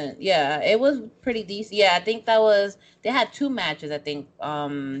decent. Yeah, it was pretty decent. Yeah, I think that was they had two matches, I think,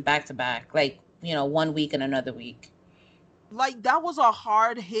 back to back. Like, 1 week and another week. Like that was a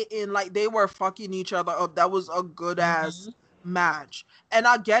hard hitting, like they were fucking each other up. That was a good ass Hmm. match. And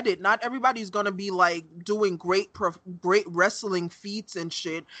I get it, not everybody's gonna be like doing great wrestling feats and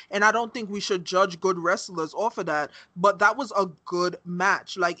shit, and I don't think we should judge good wrestlers off of that, but that was a good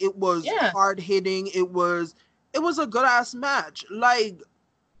match. Like it was Yeah. hard hitting, it was a good ass match. Like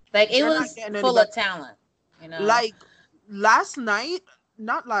Like it they're not was getting any full better. of talent, you know? Like last night,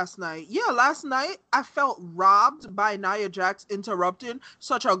 not last night. Yeah, last night I felt robbed by Nia Jax interrupting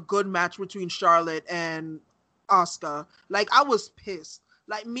such a good match between Charlotte and Asuka. Like I was pissed.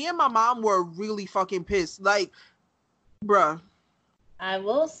 Like me and my mom were really fucking pissed. Like, bruh. I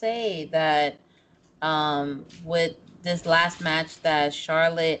will say that with this last match that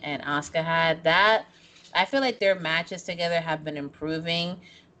Charlotte and Asuka had, that I feel like their matches together have been improving.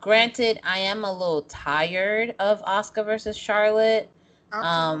 Granted, I am a little tired of Asuka versus Charlotte.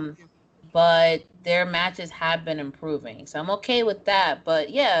 Um, Absolutely. but their matches have been improving. So I'm okay with that. But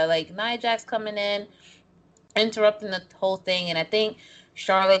yeah, like Nia Jax coming in, interrupting the whole thing, and I think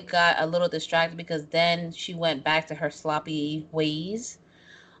Charlotte got a little distracted because then she went back to her sloppy ways.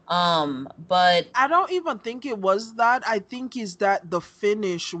 But I don't even think it was that. I think is that the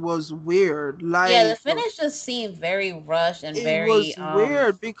finish was weird. yeah, the Like finish just seemed very rushed and it very was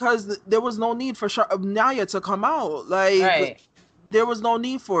weird because there was no need for Naya to come out. Like right. there was no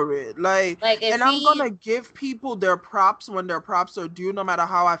need for it. Like, Like if and I'm he gonna give people their props when their props are due, no matter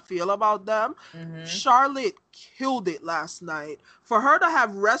how I feel about them. mhm, Charlotte killed it last night. For her to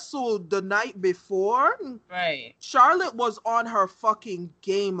have wrestled the night before, right. Charlotte was on her fucking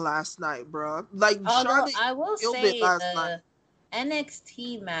game last night, bro. Like Although Charlotte I will killed it say last night. the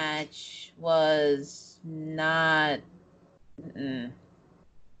NXT match was not. Mm,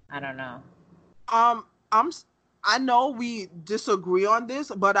 I don't know. Um, I'm. I know we disagree on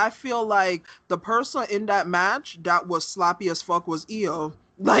this, but I feel like the person in that match that was sloppy as fuck was Io.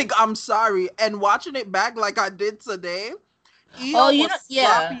 Like, I'm sorry. And watching it back like I did today, Oh, Io you was know,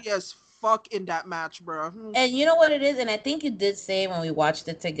 yeah. sloppy as fuck in that match, bro. And you know what it is, and I think you did say when we watched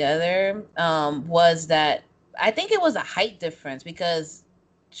it together, was that I think it was a height difference because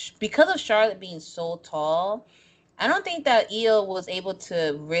of Charlotte being so tall. I don't think that Io was able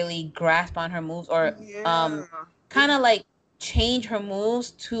to really grasp on her moves or Yeah. kind of like change her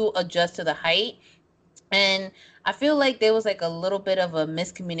moves to adjust to the height. And I feel like there was like a little bit of a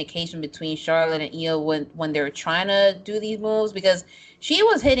miscommunication between Charlotte and Io when they were trying to do these moves because she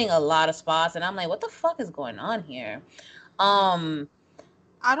was hitting a lot of spots and I'm like, what the fuck is going on here? Um,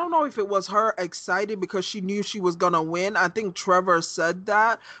 I don't know if it was her excited because she knew she was gonna win. I think Trevor said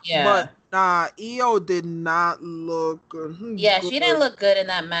that, but yeah. nah, Io did not look Yeah, she didn't good. look good in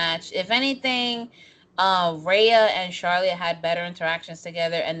that match. If anything, Rhea and Charlotte had better interactions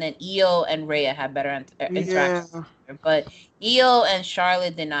together, and then Io and Rhea had better Yeah, interactions together. But Io and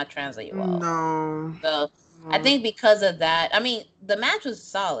Charlotte did not translate well. no. So I No. think because of that, I mean, the match was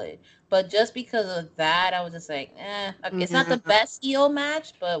solid, but just because of that, I was just like, okay, it's not the Yeah, best Io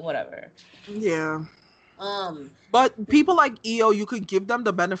match, but whatever. yeah. Um, But people like EO, you could give them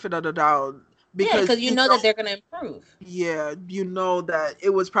the benefit of the doubt yeah, because because you know that they're gonna improve. yeah, you know that it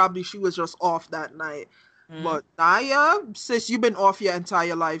was probably she was just off that night. Hmm. But Naya, sis, you've been off your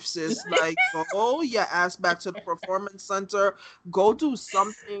entire life, sis. Like, go your ass back to the performance center, go do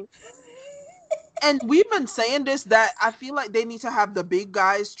something. And we've been saying this that I feel like they need to have the big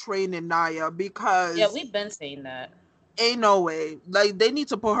guys training Naya Yeah, because we've been saying that. ain't no way. Like they need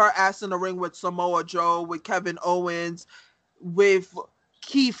to put her ass in the ring with Samoa Joe, with Kevin Owens, with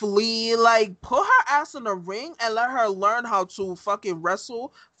Keith Lee. Like put her ass in the ring and let her learn how to fucking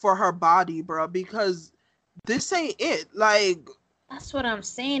wrestle for her body, bro. Because this ain't it. Like That's what I'm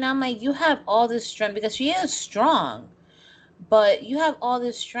saying. I'm like, you have all this strength because she is strong, but you have all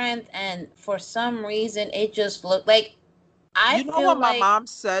this strength, and for some reason, it just looked like I you know feel what my like, mom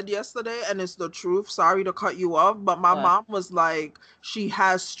said yesterday, and it's the truth. Sorry to cut you off, but my what? mom was like, she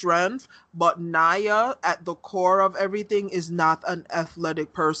has strength, but Naya, at the core of everything, is not an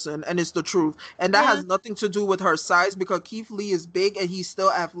athletic person, and it's the truth. And that Yeah, has nothing to do with her size because Keith Lee is big and he's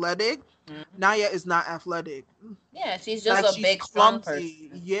still athletic. mhm. Naya is not athletic. Yeah, she's just Like a she's big, strong clumsy.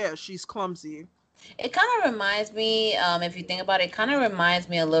 person. Yeah, she's clumsy. It kind of reminds me, if you think about it, kind of reminds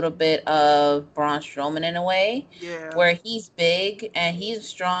me a little bit of Braun Strowman in a way, Yeah, where he's big and he's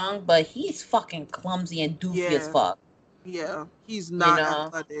strong, but he's fucking clumsy and doofy as yeah, fuck. yeah. He's You not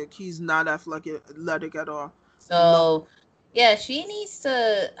know. athletic. He's not athletic at all. No. So, yeah, she needs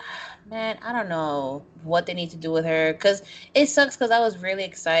to, man, I don't know what they need to do with her because it sucks because I was really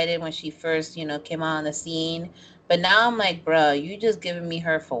excited when she first, came out on the scene. But now I'm like, bruh, you just giving me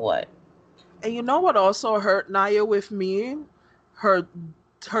her for what? And you know what also hurt Naya with me? Her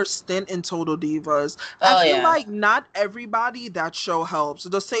her stint in Total Divas. I Oh, feel yeah. like not everybody that show helps.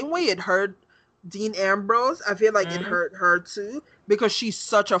 The same way it hurt Dean Ambrose, I feel like it Hmm. hurt her too because she's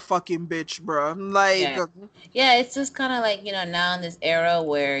such a fucking bitch, bro. Like Yeah. Yeah, it's just kind of like, now in this era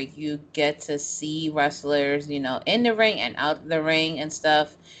where you get to see wrestlers, in the ring and out of the ring and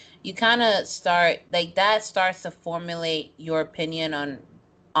stuff, you kind of start, like, that starts to formulate your opinion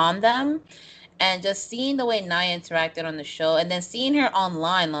on them. And just seeing the way Nia interacted on the show and then seeing her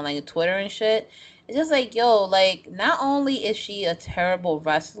online on like Twitter and shit, it's just like, yo, like not only is she a terrible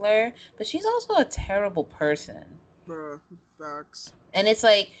wrestler, but she's also a terrible person. bro, facts. And it's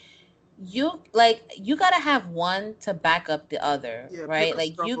like you gotta have one to back up the other, Yeah, pick right? a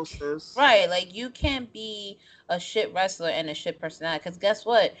Like struggle, sis. right, like you can't be a shit wrestler and a shit personality. Because guess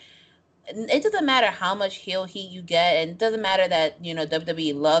what? It doesn't matter how much heel heat you get, and it doesn't matter that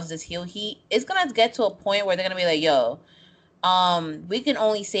WWE loves this heel heat. It's gonna get to a point where they're gonna be like, "Yo, we can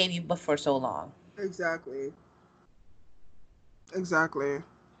only save you but for so long." Exactly. Exactly.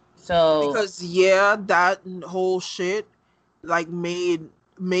 So Because yeah, that whole shit like made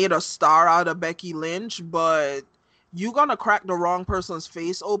a star out of Becky Lynch, but you gonna crack the wrong person's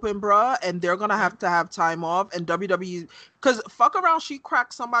face open, bruh, and they're gonna have to have time off. And WWE, because fuck around, she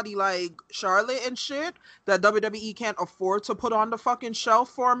cracked somebody like Charlotte and shit that WWE can't afford to put on the fucking shelf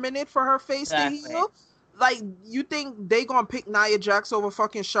for a minute for her face to exactly, heal. Like, you think they gonna pick Nia Jax over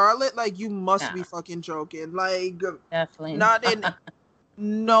fucking Charlotte? Like, you must be nah, fucking joking. Like, definitely not in not.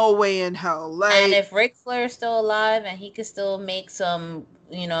 no way in hell. And Like, if Ric Flair is still alive and he could still make some,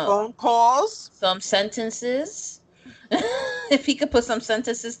 phone calls. some sentences, if he could put some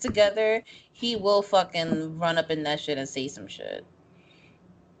sentences together, he will fucking run up in that shit and say some shit.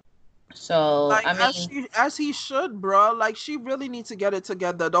 So, Like, I mean, as he should, bro. Like, she really needs to get it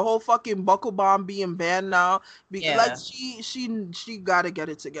together. The whole fucking buckle bomb being banned now, like yeah. she got to get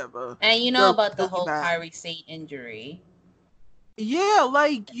it together. And you know They're about the really whole bad. Kyrie Sane injury. Yeah,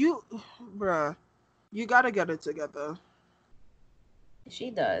 like you, bruh, you got to get it together.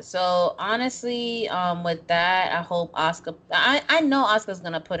 She does. So honestly, with that, I hope Oscar. I know Oscar's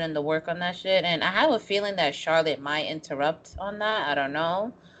gonna put in the work on that shit, and I have a feeling that Charlotte might interrupt on that. I don't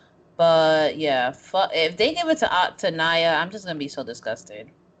know, but yeah, if they give it to Naya, I'm just gonna be so disgusted.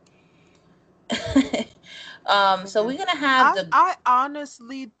 So we're gonna have the I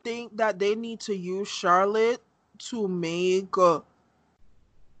honestly think that they need to use Charlotte to make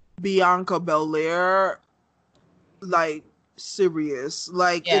Bianca Belair like serious,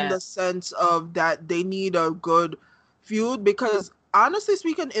 like in yeah. the sense of that they need a good feud. Because honestly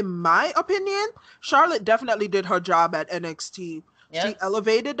speaking, in my opinion, Charlotte definitely did her job at NXT. She Yep.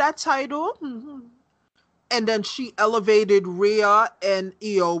 elevated that title. And then she elevated Rhea and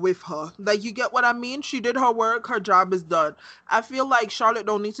Io with her. Like, you get what I mean? She did her work. Her job is done. I feel like Charlotte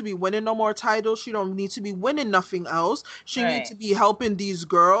don't need to be winning no more titles. She don't need to be winning nothing else. She need Right. to be helping these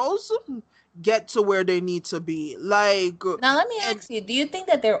girls get to where they need to be. Like, Now let me and ask you: do you think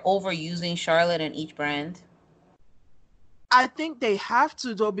that they're overusing Charlotte in each brand? I think they have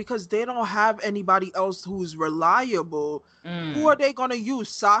to though, because they don't have anybody else who's reliable. Who are Mm, they gonna use?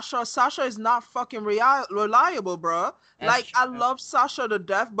 Sasha? Sasha is not fucking reliable, bruh. that's Like, I true. love Sasha to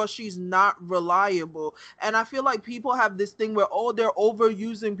death, but she's not reliable. And I feel like people have this thing where, oh, they're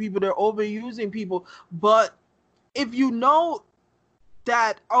overusing people, they're overusing people. But if you know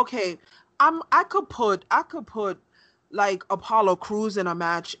that, okay, I could put like Apollo Crews in a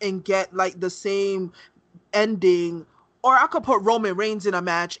match and get like the same ending, or I could put Roman Reigns in a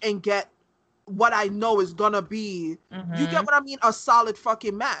match and get what I know is gonna be, you get Mm-hmm. what I mean, a solid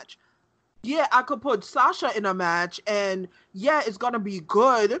fucking match. Yeah, I could put Sasha in a match and yeah, it's gonna be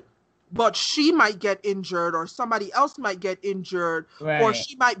good, but she might get injured or somebody else might get injured, or Right.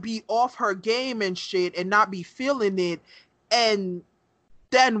 she might be off her game and shit and not be feeling it. And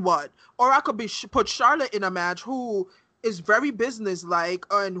then what? Or I could be put Charlotte in a match who is very businesslike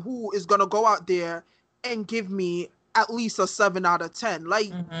and who is gonna go out there and give me at least a 7 out of 10. Like,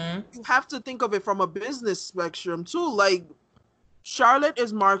 Mm-hmm. you have to think of it from a business spectrum too. Like, Charlotte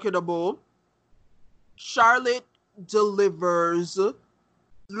is marketable. Charlotte delivers.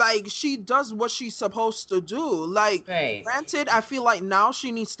 Like, she does what she's supposed to do. Like, Right. granted, I feel like now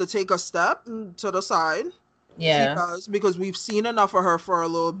she needs to take a step to the side. She Yeah. does, because we've seen enough of her for a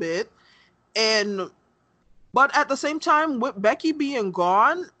little bit. And but at the same time, with Becky being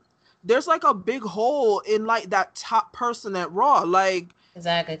gone, there's like a big hole in like that top person at Raw. Like,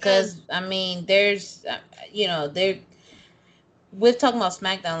 Exactly. and Because I mean, there's, there. We're talking about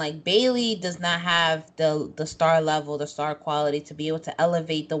SmackDown. Like Bailey does not have the star level, the star quality to be able to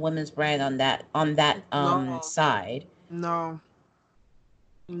elevate the women's brand on that no, side. no,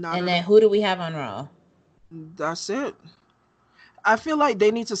 not And at then all. who do we have on Raw? That's it. I feel like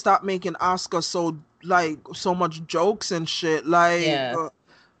they need to stop making Oscar so like so much jokes and shit. Yeah.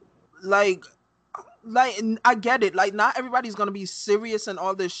 Like like I get it. Like, not everybody's gonna be serious and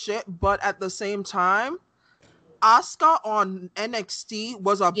all this shit, but at the same time, Oscar on NXT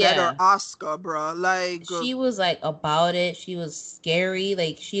was a better Yeah. Oscar, bro. Like, She was like about it. She was scary.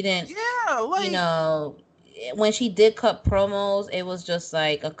 Like she didn't, yeah, you like, know, when she did cut promos, it was just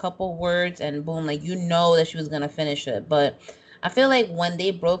like a couple words and boom, like that she was gonna finish it. But I feel like when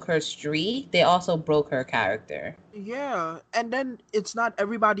they broke her streak, they also broke her character. Yeah, and then it's not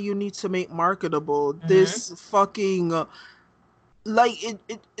everybody you need to make marketable. Mm-hmm. This fucking like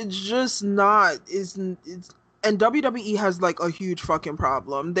it's just not it's and WWE has like a huge fucking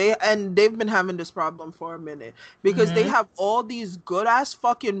problem. They've been having this problem for a minute because they Mm-hmm. have all these good ass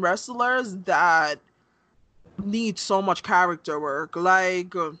fucking wrestlers that need so much character work.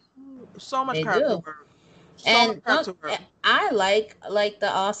 Like so much They character do. work. So much And don't character work. I like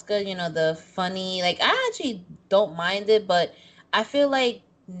the Oscar, the funny, like I actually don't mind it, but I feel like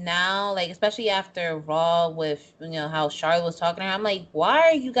now, like especially after Raw with how Charlotte was talking to her, I'm like, why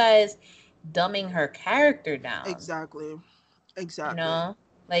are you guys dumbing her character down? Exactly. You Exactly. know?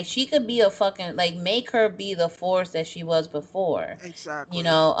 Like she could be a fucking like make her be the force that she was before. You Exactly.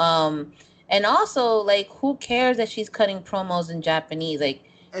 know, and also like who cares that she's cutting promos in Japanese? Like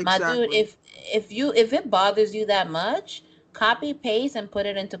my dude, Exactly. if it bothers you that much, copy paste and put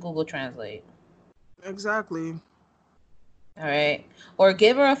it into Google Translate. Exactly. All right. Or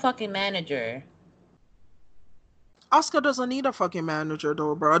give her a fucking manager. Oscar doesn't need a fucking manager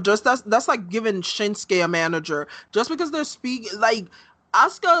though, bro. Just that's like giving Shinsuke a manager. Just because they're speaking like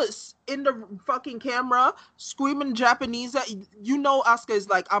Asuka's in the fucking camera screaming Japanese, Asuka is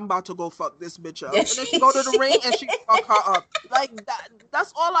like, I'm about to go fuck this bitch up. Yeah, And then she go to the ring and she fuck her up. Like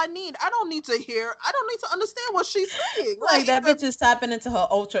that's all I need. I don't need to understand what she's saying. like Like that bitch is tapping into her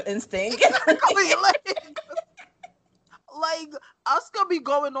ultra instinct. exactly like Asuka be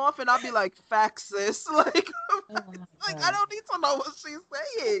going off and I'll be like, facts sis. Oh my Like I god. don't need to know what she's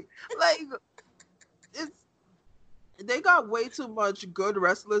saying. Like it's they got way too much good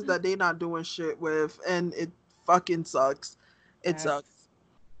wrestlers that they not doing shit with, and it fucking sucks. It That's sucks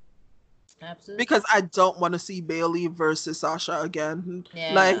absolutely because fine. I don't want to see Bailey versus Sasha again.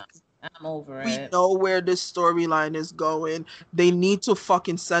 Yeah, Like I'm over we it. know where this storyline is going. They need to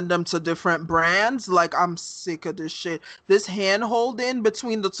fucking send them to different brands. Like I'm sick of this shit. This hand holding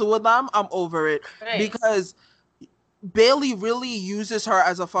between the two of them, I'm over it Right. because Bailey really uses her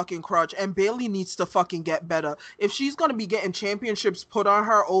as a fucking crutch, and Bailey needs to fucking get better. If she's gonna be getting championships put on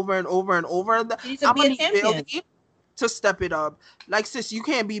her over and over and over, She needs to I'm be gonna a need Bailey champion. to step it up. Like, sis, you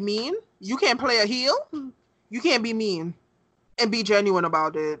can't be mean. You can't play a heel. You can't be mean and be genuine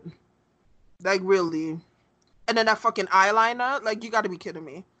about it. Like, really. And then that fucking eyeliner, like, you gotta be kidding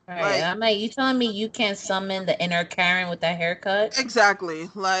me. Right. Like, I'm like, you telling me you can't summon the inner Karen with that haircut?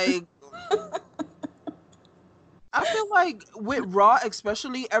 exactly. Like, I feel like with Raw,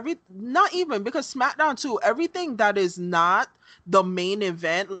 especially not even because SmackDown too, everything that is not the main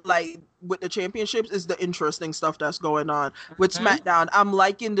event, like with the championships, is the interesting stuff that's going on. With Hmm. SmackDown, I'm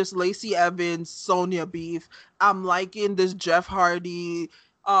liking this Lacey Evans, Sonya beef. I'm liking this Jeff Hardy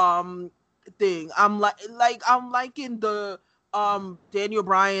thing. I'm liking the Daniel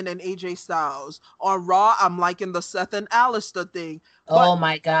Bryan and AJ Styles. On Raw, I'm liking the Seth and Alistair thing. But Oh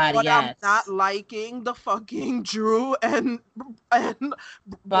my God, I'm not yes. liking the fucking Drew and Bobby, yeah.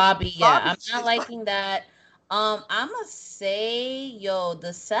 Bobby I'm not shit. liking that. I'ma say, yo,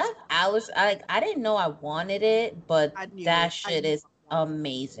 the Seth Alice, I didn't know I wanted it, but I knew that it. I shit knew is I wanted it.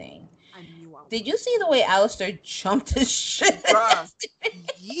 amazing. I knew I Did wanted you see the way Alistair jumped his shit? it. Bruh,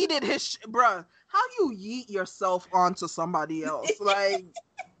 yeeted his bruh. How you yeet yourself onto somebody else? Like,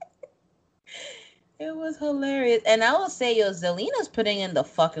 It was hilarious. And I will say, yo, Zelina's putting in the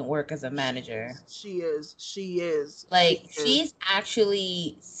fucking work as a she manager. is. She is. She is. She Like, is. she's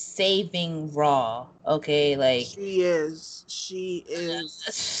actually saving Raw. Okay, like, She is. She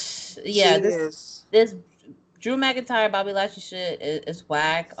is. She yeah, is. this Drew McIntyre, Bobby Lashley shit is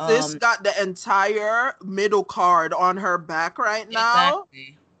whack. Sis got the entire middle card on her back right now.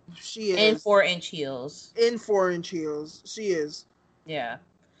 Exactly. She In is 4-inch heels. in 4-inch heels. She is. Yeah.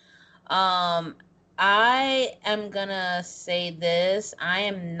 Um, I am gonna say this. I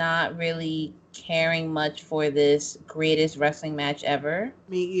am not really caring much for this greatest wrestling match ever.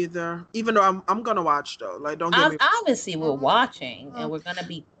 Me either. Even though I'm gonna watch though. Like, don't get me Obviously, we're watching and wrong. we're gonna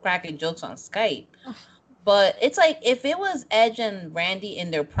be cracking jokes on Skype. But it's like if it was Edge and Randy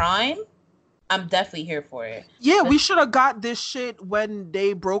in their prime, I'm definitely here for it. Yeah, But we should have got this shit when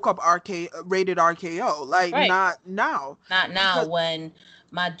they broke up rated RKO. Like, right, not now. not now Because when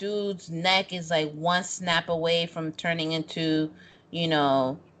my dude's neck is like one snap away from turning into, you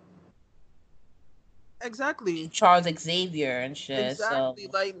know, exactly. Charles Xavier and shit. So Exactly.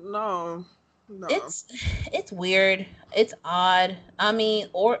 Like, no. No. it's it's weird. It's odd. I mean,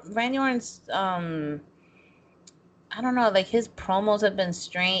 or Randy Orton's I don't know, like his promos have been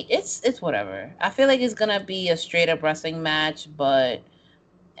strange. It's whatever. I feel like it's gonna be a straight up wrestling match, but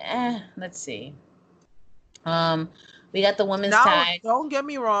let's see. Um, We got the women's Now, tag. don't get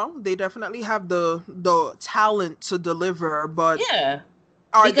me wrong, they definitely have the talent to deliver, but Yeah,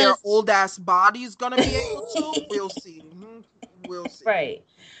 are their because old ass bodies gonna be able to? We'll see. We'll see. right,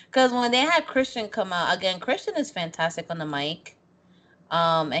 because when they had Christian come out again, Christian is fantastic on the mic.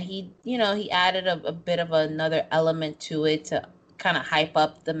 And he added a bit of another element to it to kind of hype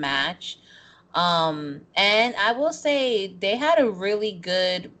up the match. And I will say they had a really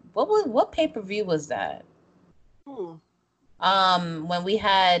good what pay-per-view was that? Ooh. When we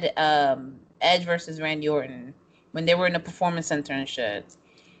had Edge versus Randy Orton when they were in the performance center and shit.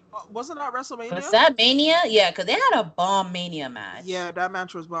 Wasn't that Was WrestleMania? that Mania? Yeah, because they had a bomb Mania match. Yeah, that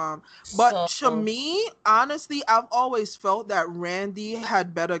match was bomb. But So to me, honestly, I've always felt that Randy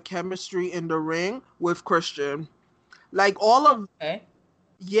had better chemistry in the ring with Christian. Like all of okay.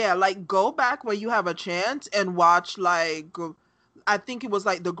 Yeah, like go back when you have a chance and watch I think it was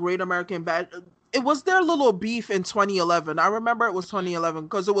like the Great American Bad. It was their little beef in 2011. I remember it was 2011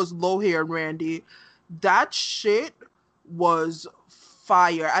 because it was Low Hair and Randy. That shit was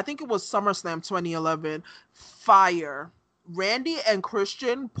fire. I think it was SummerSlam 2011. Fire. Randy and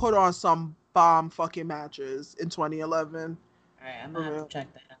Christian put on some bomb fucking matches in 2011. All right, I'm For gonna have to real. check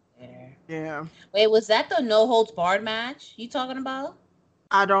that out later. Yeah. Wait, was that the no holds barred match you talking about?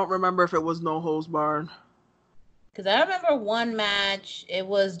 I don't remember if it was No Holds Barred. Because I remember one match, it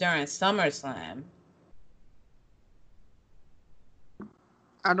was during SummerSlam.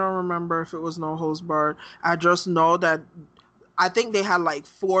 I don't remember if it was No Holds Barred. I just know that I think they had like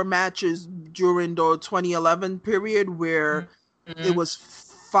 4 matches during the 2011 period where it Mm-hmm. was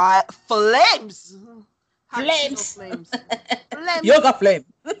flames. Hot Cheeto Flames! flames. Flames. Yoga flame!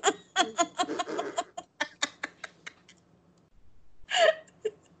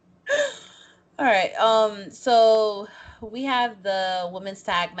 All right. So we have the women's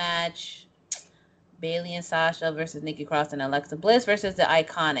tag match: Bailey and Sasha versus Nikki Cross and Alexa Bliss versus the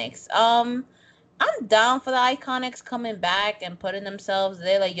Iconics. I'm down for the Iconics coming back and putting themselves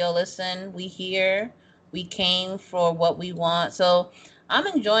there. Like, yo, listen, we here, we came for what we want. So I'm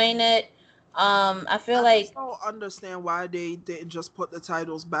enjoying it. I feel I like just don't understand why they didn't just put the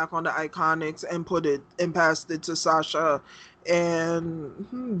titles back on the Iconics and put it and passed it to Sasha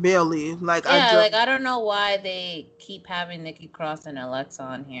and Bailey. Like I yeah, just like I don't know why they keep having Nikki Cross and Alexa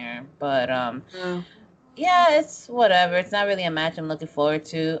on here, but yeah. yeah, it's whatever. It's not really a match I'm looking forward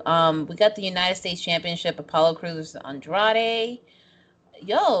to. We got the United States Championship, Apollo Crews versus Andrade.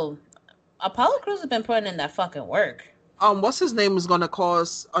 Yo, Apollo Crews has been putting in that fucking work. What's his name is gonna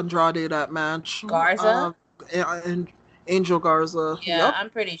cause Andrade that match? Garza? And Angel Garza. Yeah, Yep. I'm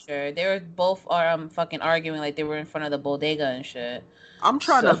pretty sure. They were both fucking arguing like they were in front of the bodega and shit. I'm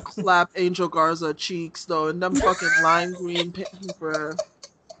trying So to slap Angel Garza cheeks though, and them fucking lime green bruh.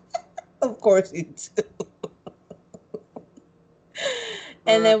 of course you do.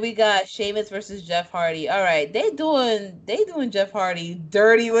 And then we got Sheamus versus Jeff Hardy. All right, they doing Jeff Hardy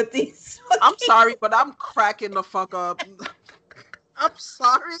dirty with these. I'm sorry, but I'm cracking the fuck up. I'm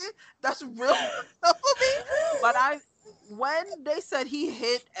sorry. That's real for me. But when they said he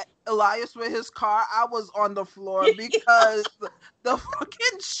hit Elias with his car, I was on the floor because the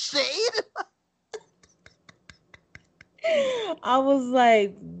fucking shade. I was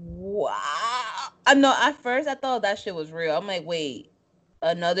like, wow. I know at first I thought that shit was real. I'm like, wait,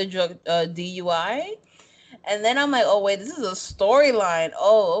 another drug DUI? And then I'm like, oh wait, this is a storyline.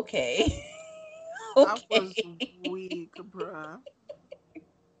 Oh, okay. I was Okay. weak, bruh.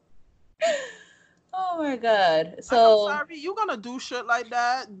 Oh my god. Like, I'm So sorry, you gonna do shit like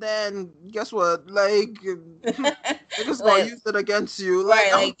that, then guess what? Like, niggas gonna like use it against you.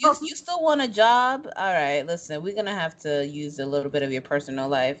 Like, right, like you still want a job? All right, listen, we're gonna have to use a little bit of your personal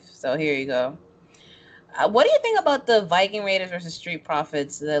life. So here you go. What do you think about the Viking Raiders versus Street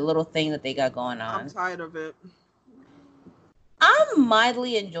Profits? The little thing that they got going I'm on. tired of it. I'm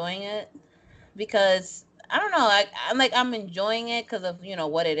mildly enjoying it because I don't know. I'm enjoying it because of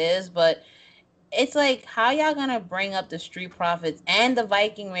what it is, but it's like how y'all gonna bring up the Street Profits and the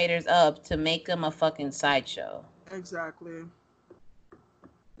Viking Raiders up to make them a fucking sideshow? Exactly.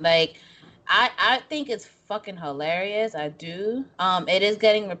 Like, I think it's fucking hilarious. I do. It is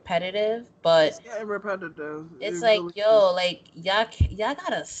getting repetitive, It's but getting repetitive. it's It like, really is. yo, like y'all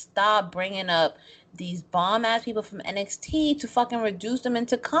gotta stop bringing up these bomb ass people from NXT to fucking reduce them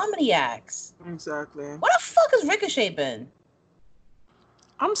into comedy acts. Exactly. What the fuck has Ricochet been?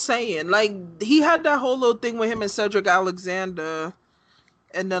 I'm saying, like, he had that whole little thing with him and Cedric Alexander,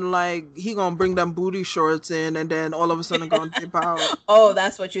 and then like he gonna bring them booty shorts in, and then all of a sudden gonna dip out. Oh,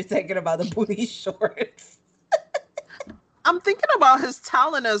 that's what you're thinking about, the booty shorts. I'm thinking about his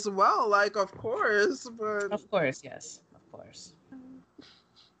talent as well, like, of course, but... Of course, yes. Of course.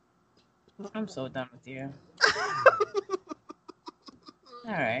 I'm so done with you.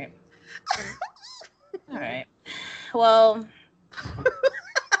 All right. All right. Well,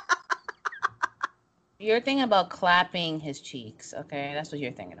 you're thinking about clapping his cheeks, okay? That's what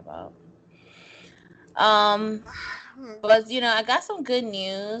you're thinking about. Um, but I got some good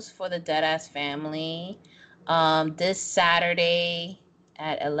news for the Deadass family. This Saturday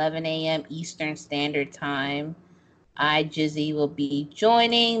at 11 a.m. Eastern Standard Time, Jizzy, will be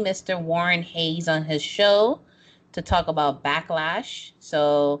joining Mr. Warren Hayes on his show to talk about Backlash.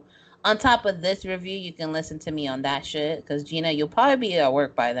 So, on top of this review, you can listen to me on that shit. Because, Gina, you'll probably be at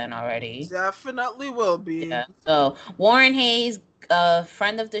work by then already. Definitely will be. Yeah. So, Warren Hayes, a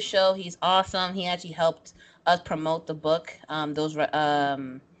friend of the show, he's awesome. He actually helped us promote the book. I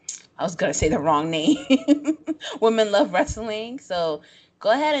was gonna say the wrong name. Women Love Wrestling. So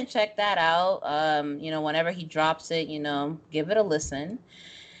go ahead and check that out. Whenever he drops it, give it a listen.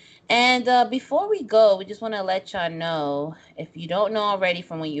 And before we go, we just want to let y'all know, if you don't know already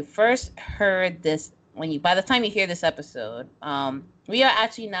from when you first heard this, by the time you hear this episode, we are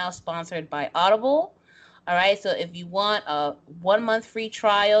actually now sponsored by Audible. All right, so if you want a 1 month free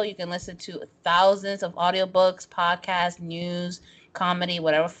trial, you can listen to thousands of audiobooks, podcasts, news, comedy,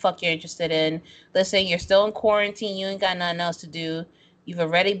 whatever fuck you're interested in. Listen, you're still in quarantine, you ain't got nothing else to do. You've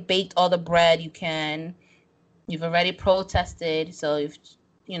already baked all the bread you can. You've already protested, so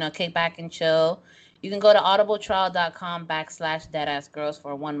kick back and chill. You can go to audibletrial.com/deadassgirls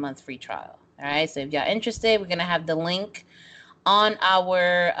for a 1 month free trial. All right, so if y'all interested, we're gonna have the link on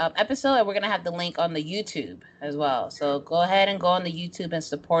our episode, and we're gonna have the link on the YouTube as well. So go ahead and go on the YouTube and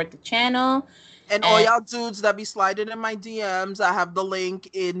support the channel. And all y'all dudes that be sliding in my DMs, I have the link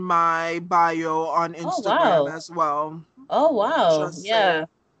in my bio on Instagram as well. Oh wow. Just yeah.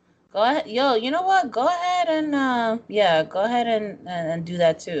 Go ahead. Yo, you know what? Go ahead and go ahead and do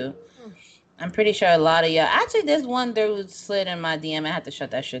that too. I'm pretty sure a lot of y'all. Actually, there's one dude slid in my DM. I had to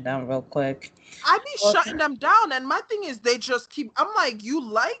shut that shit down real quick. I be shutting them down, and my thing is they just keep. I'm like, you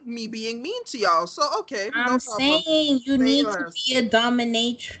like me being mean to y'all, so okay. I'm saying you need to be a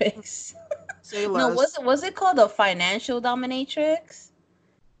dominatrix. Say less. No, was it called a financial dominatrix?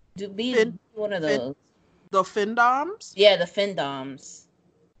 Be one of those. The findoms? Yeah, the findoms.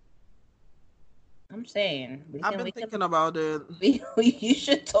 I'm saying. I've been thinking about it. You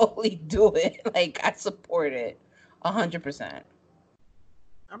should totally do it. Like, I support it 100%.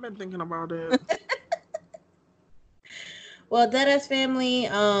 I've been thinking about it. Well, Deadass family,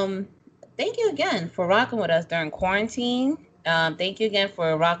 thank you again for rocking with us during quarantine. Thank you again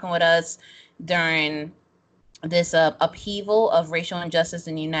for rocking with us during this upheaval of racial injustice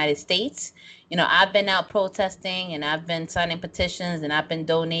in the United States. I've been out protesting, and I've been signing petitions, and I've been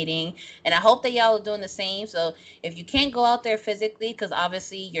donating, and I hope that y'all are doing the same. So if you can't go out there physically, because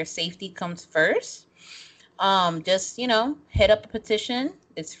obviously your safety comes first, just hit up a petition.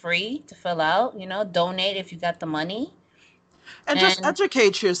 It's free to fill out. Donate if you got the money. And just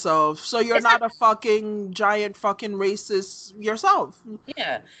educate yourself, so you're not a fucking giant fucking racist yourself.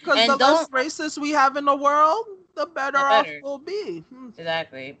 Yeah. Because the less racist we have in the world, the better off we'll be.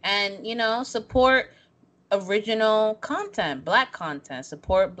 Exactly. And, support original content, Black content.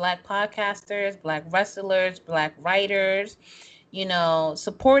 Support Black podcasters, Black wrestlers, Black writers.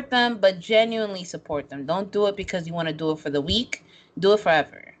 Support them, but genuinely support them. Don't do it because you want to do it for the week. Do it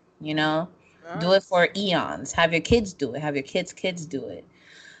forever, Do it for eons. Have your kids do it. Have your kids' kids do it.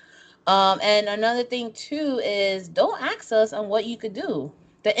 And another thing, too, is don't ask us on what you could do.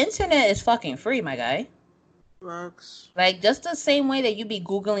 The internet is fucking free, my guy. Works. Like, just the same way that you be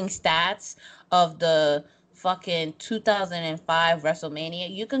Googling stats of the fucking 2005 WrestleMania,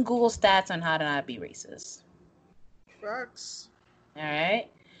 you can Google stats on how to not be racist. Works. All right.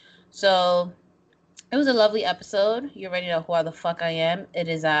 So, it was a lovely episode. You already know who the fuck I am. It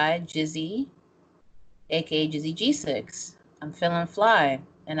is I, Jizzy, aka Jizzy G6. I'm feeling fly,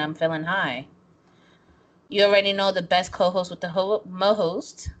 and I'm feeling high. You already know the best co-host with the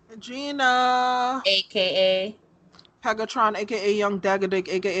mo-host. Gina. A.K.A. Pegatron, a.k.a. Young Daggadick,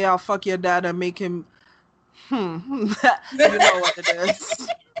 a.k.a. I'll fuck your dad and make him... You know what it is.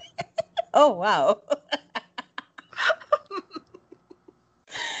 Oh, wow.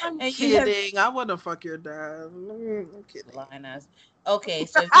 I'm kidding. I want to fuck your dad. I'm kidding. Lying ass. Okay,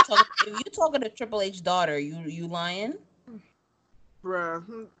 so if you're talking to Triple H's daughter, you lying?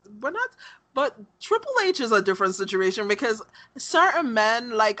 Bruh. But Triple H is a different situation, because certain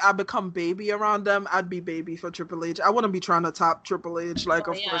men, like, I become baby around them. I'd be baby for Triple H. I wouldn't be trying to top Triple H, like,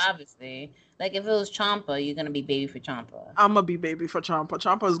 of course. Obviously. Like if it was Champa, you're gonna be baby for Champa. I'm gonna be baby for Champa.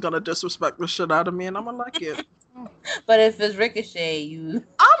 Champa is gonna disrespect the shit out of me, and I'm gonna like it. But if it's Ricochet,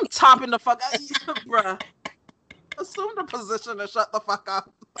 I'm topping the fuck out, bruh. Assume the position and shut the fuck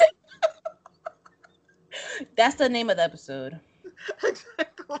up. That's the name of the episode.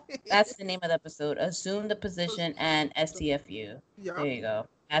 Exactly. That's the name of the episode. Assume the position and STFU. Yep. There you go.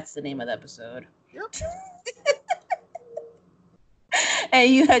 That's the name of the episode. Yep. And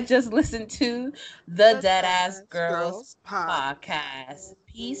you had just listened to the Deadass Girls podcast.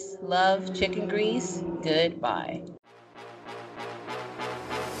 Peace, love, chicken grease. Goodbye.